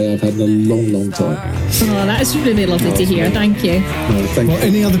Wednesday I've had in a long, long time. Oh, that's really lovely to hear. Thank you. Thank you.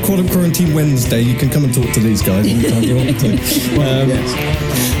 Any other quarantine Wednesday, you can come and talk to these guys anytime you want to. Yes.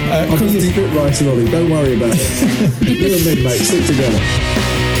 I'll be a bit right, Ollie. Don't worry about it. You and me, mate, stick together.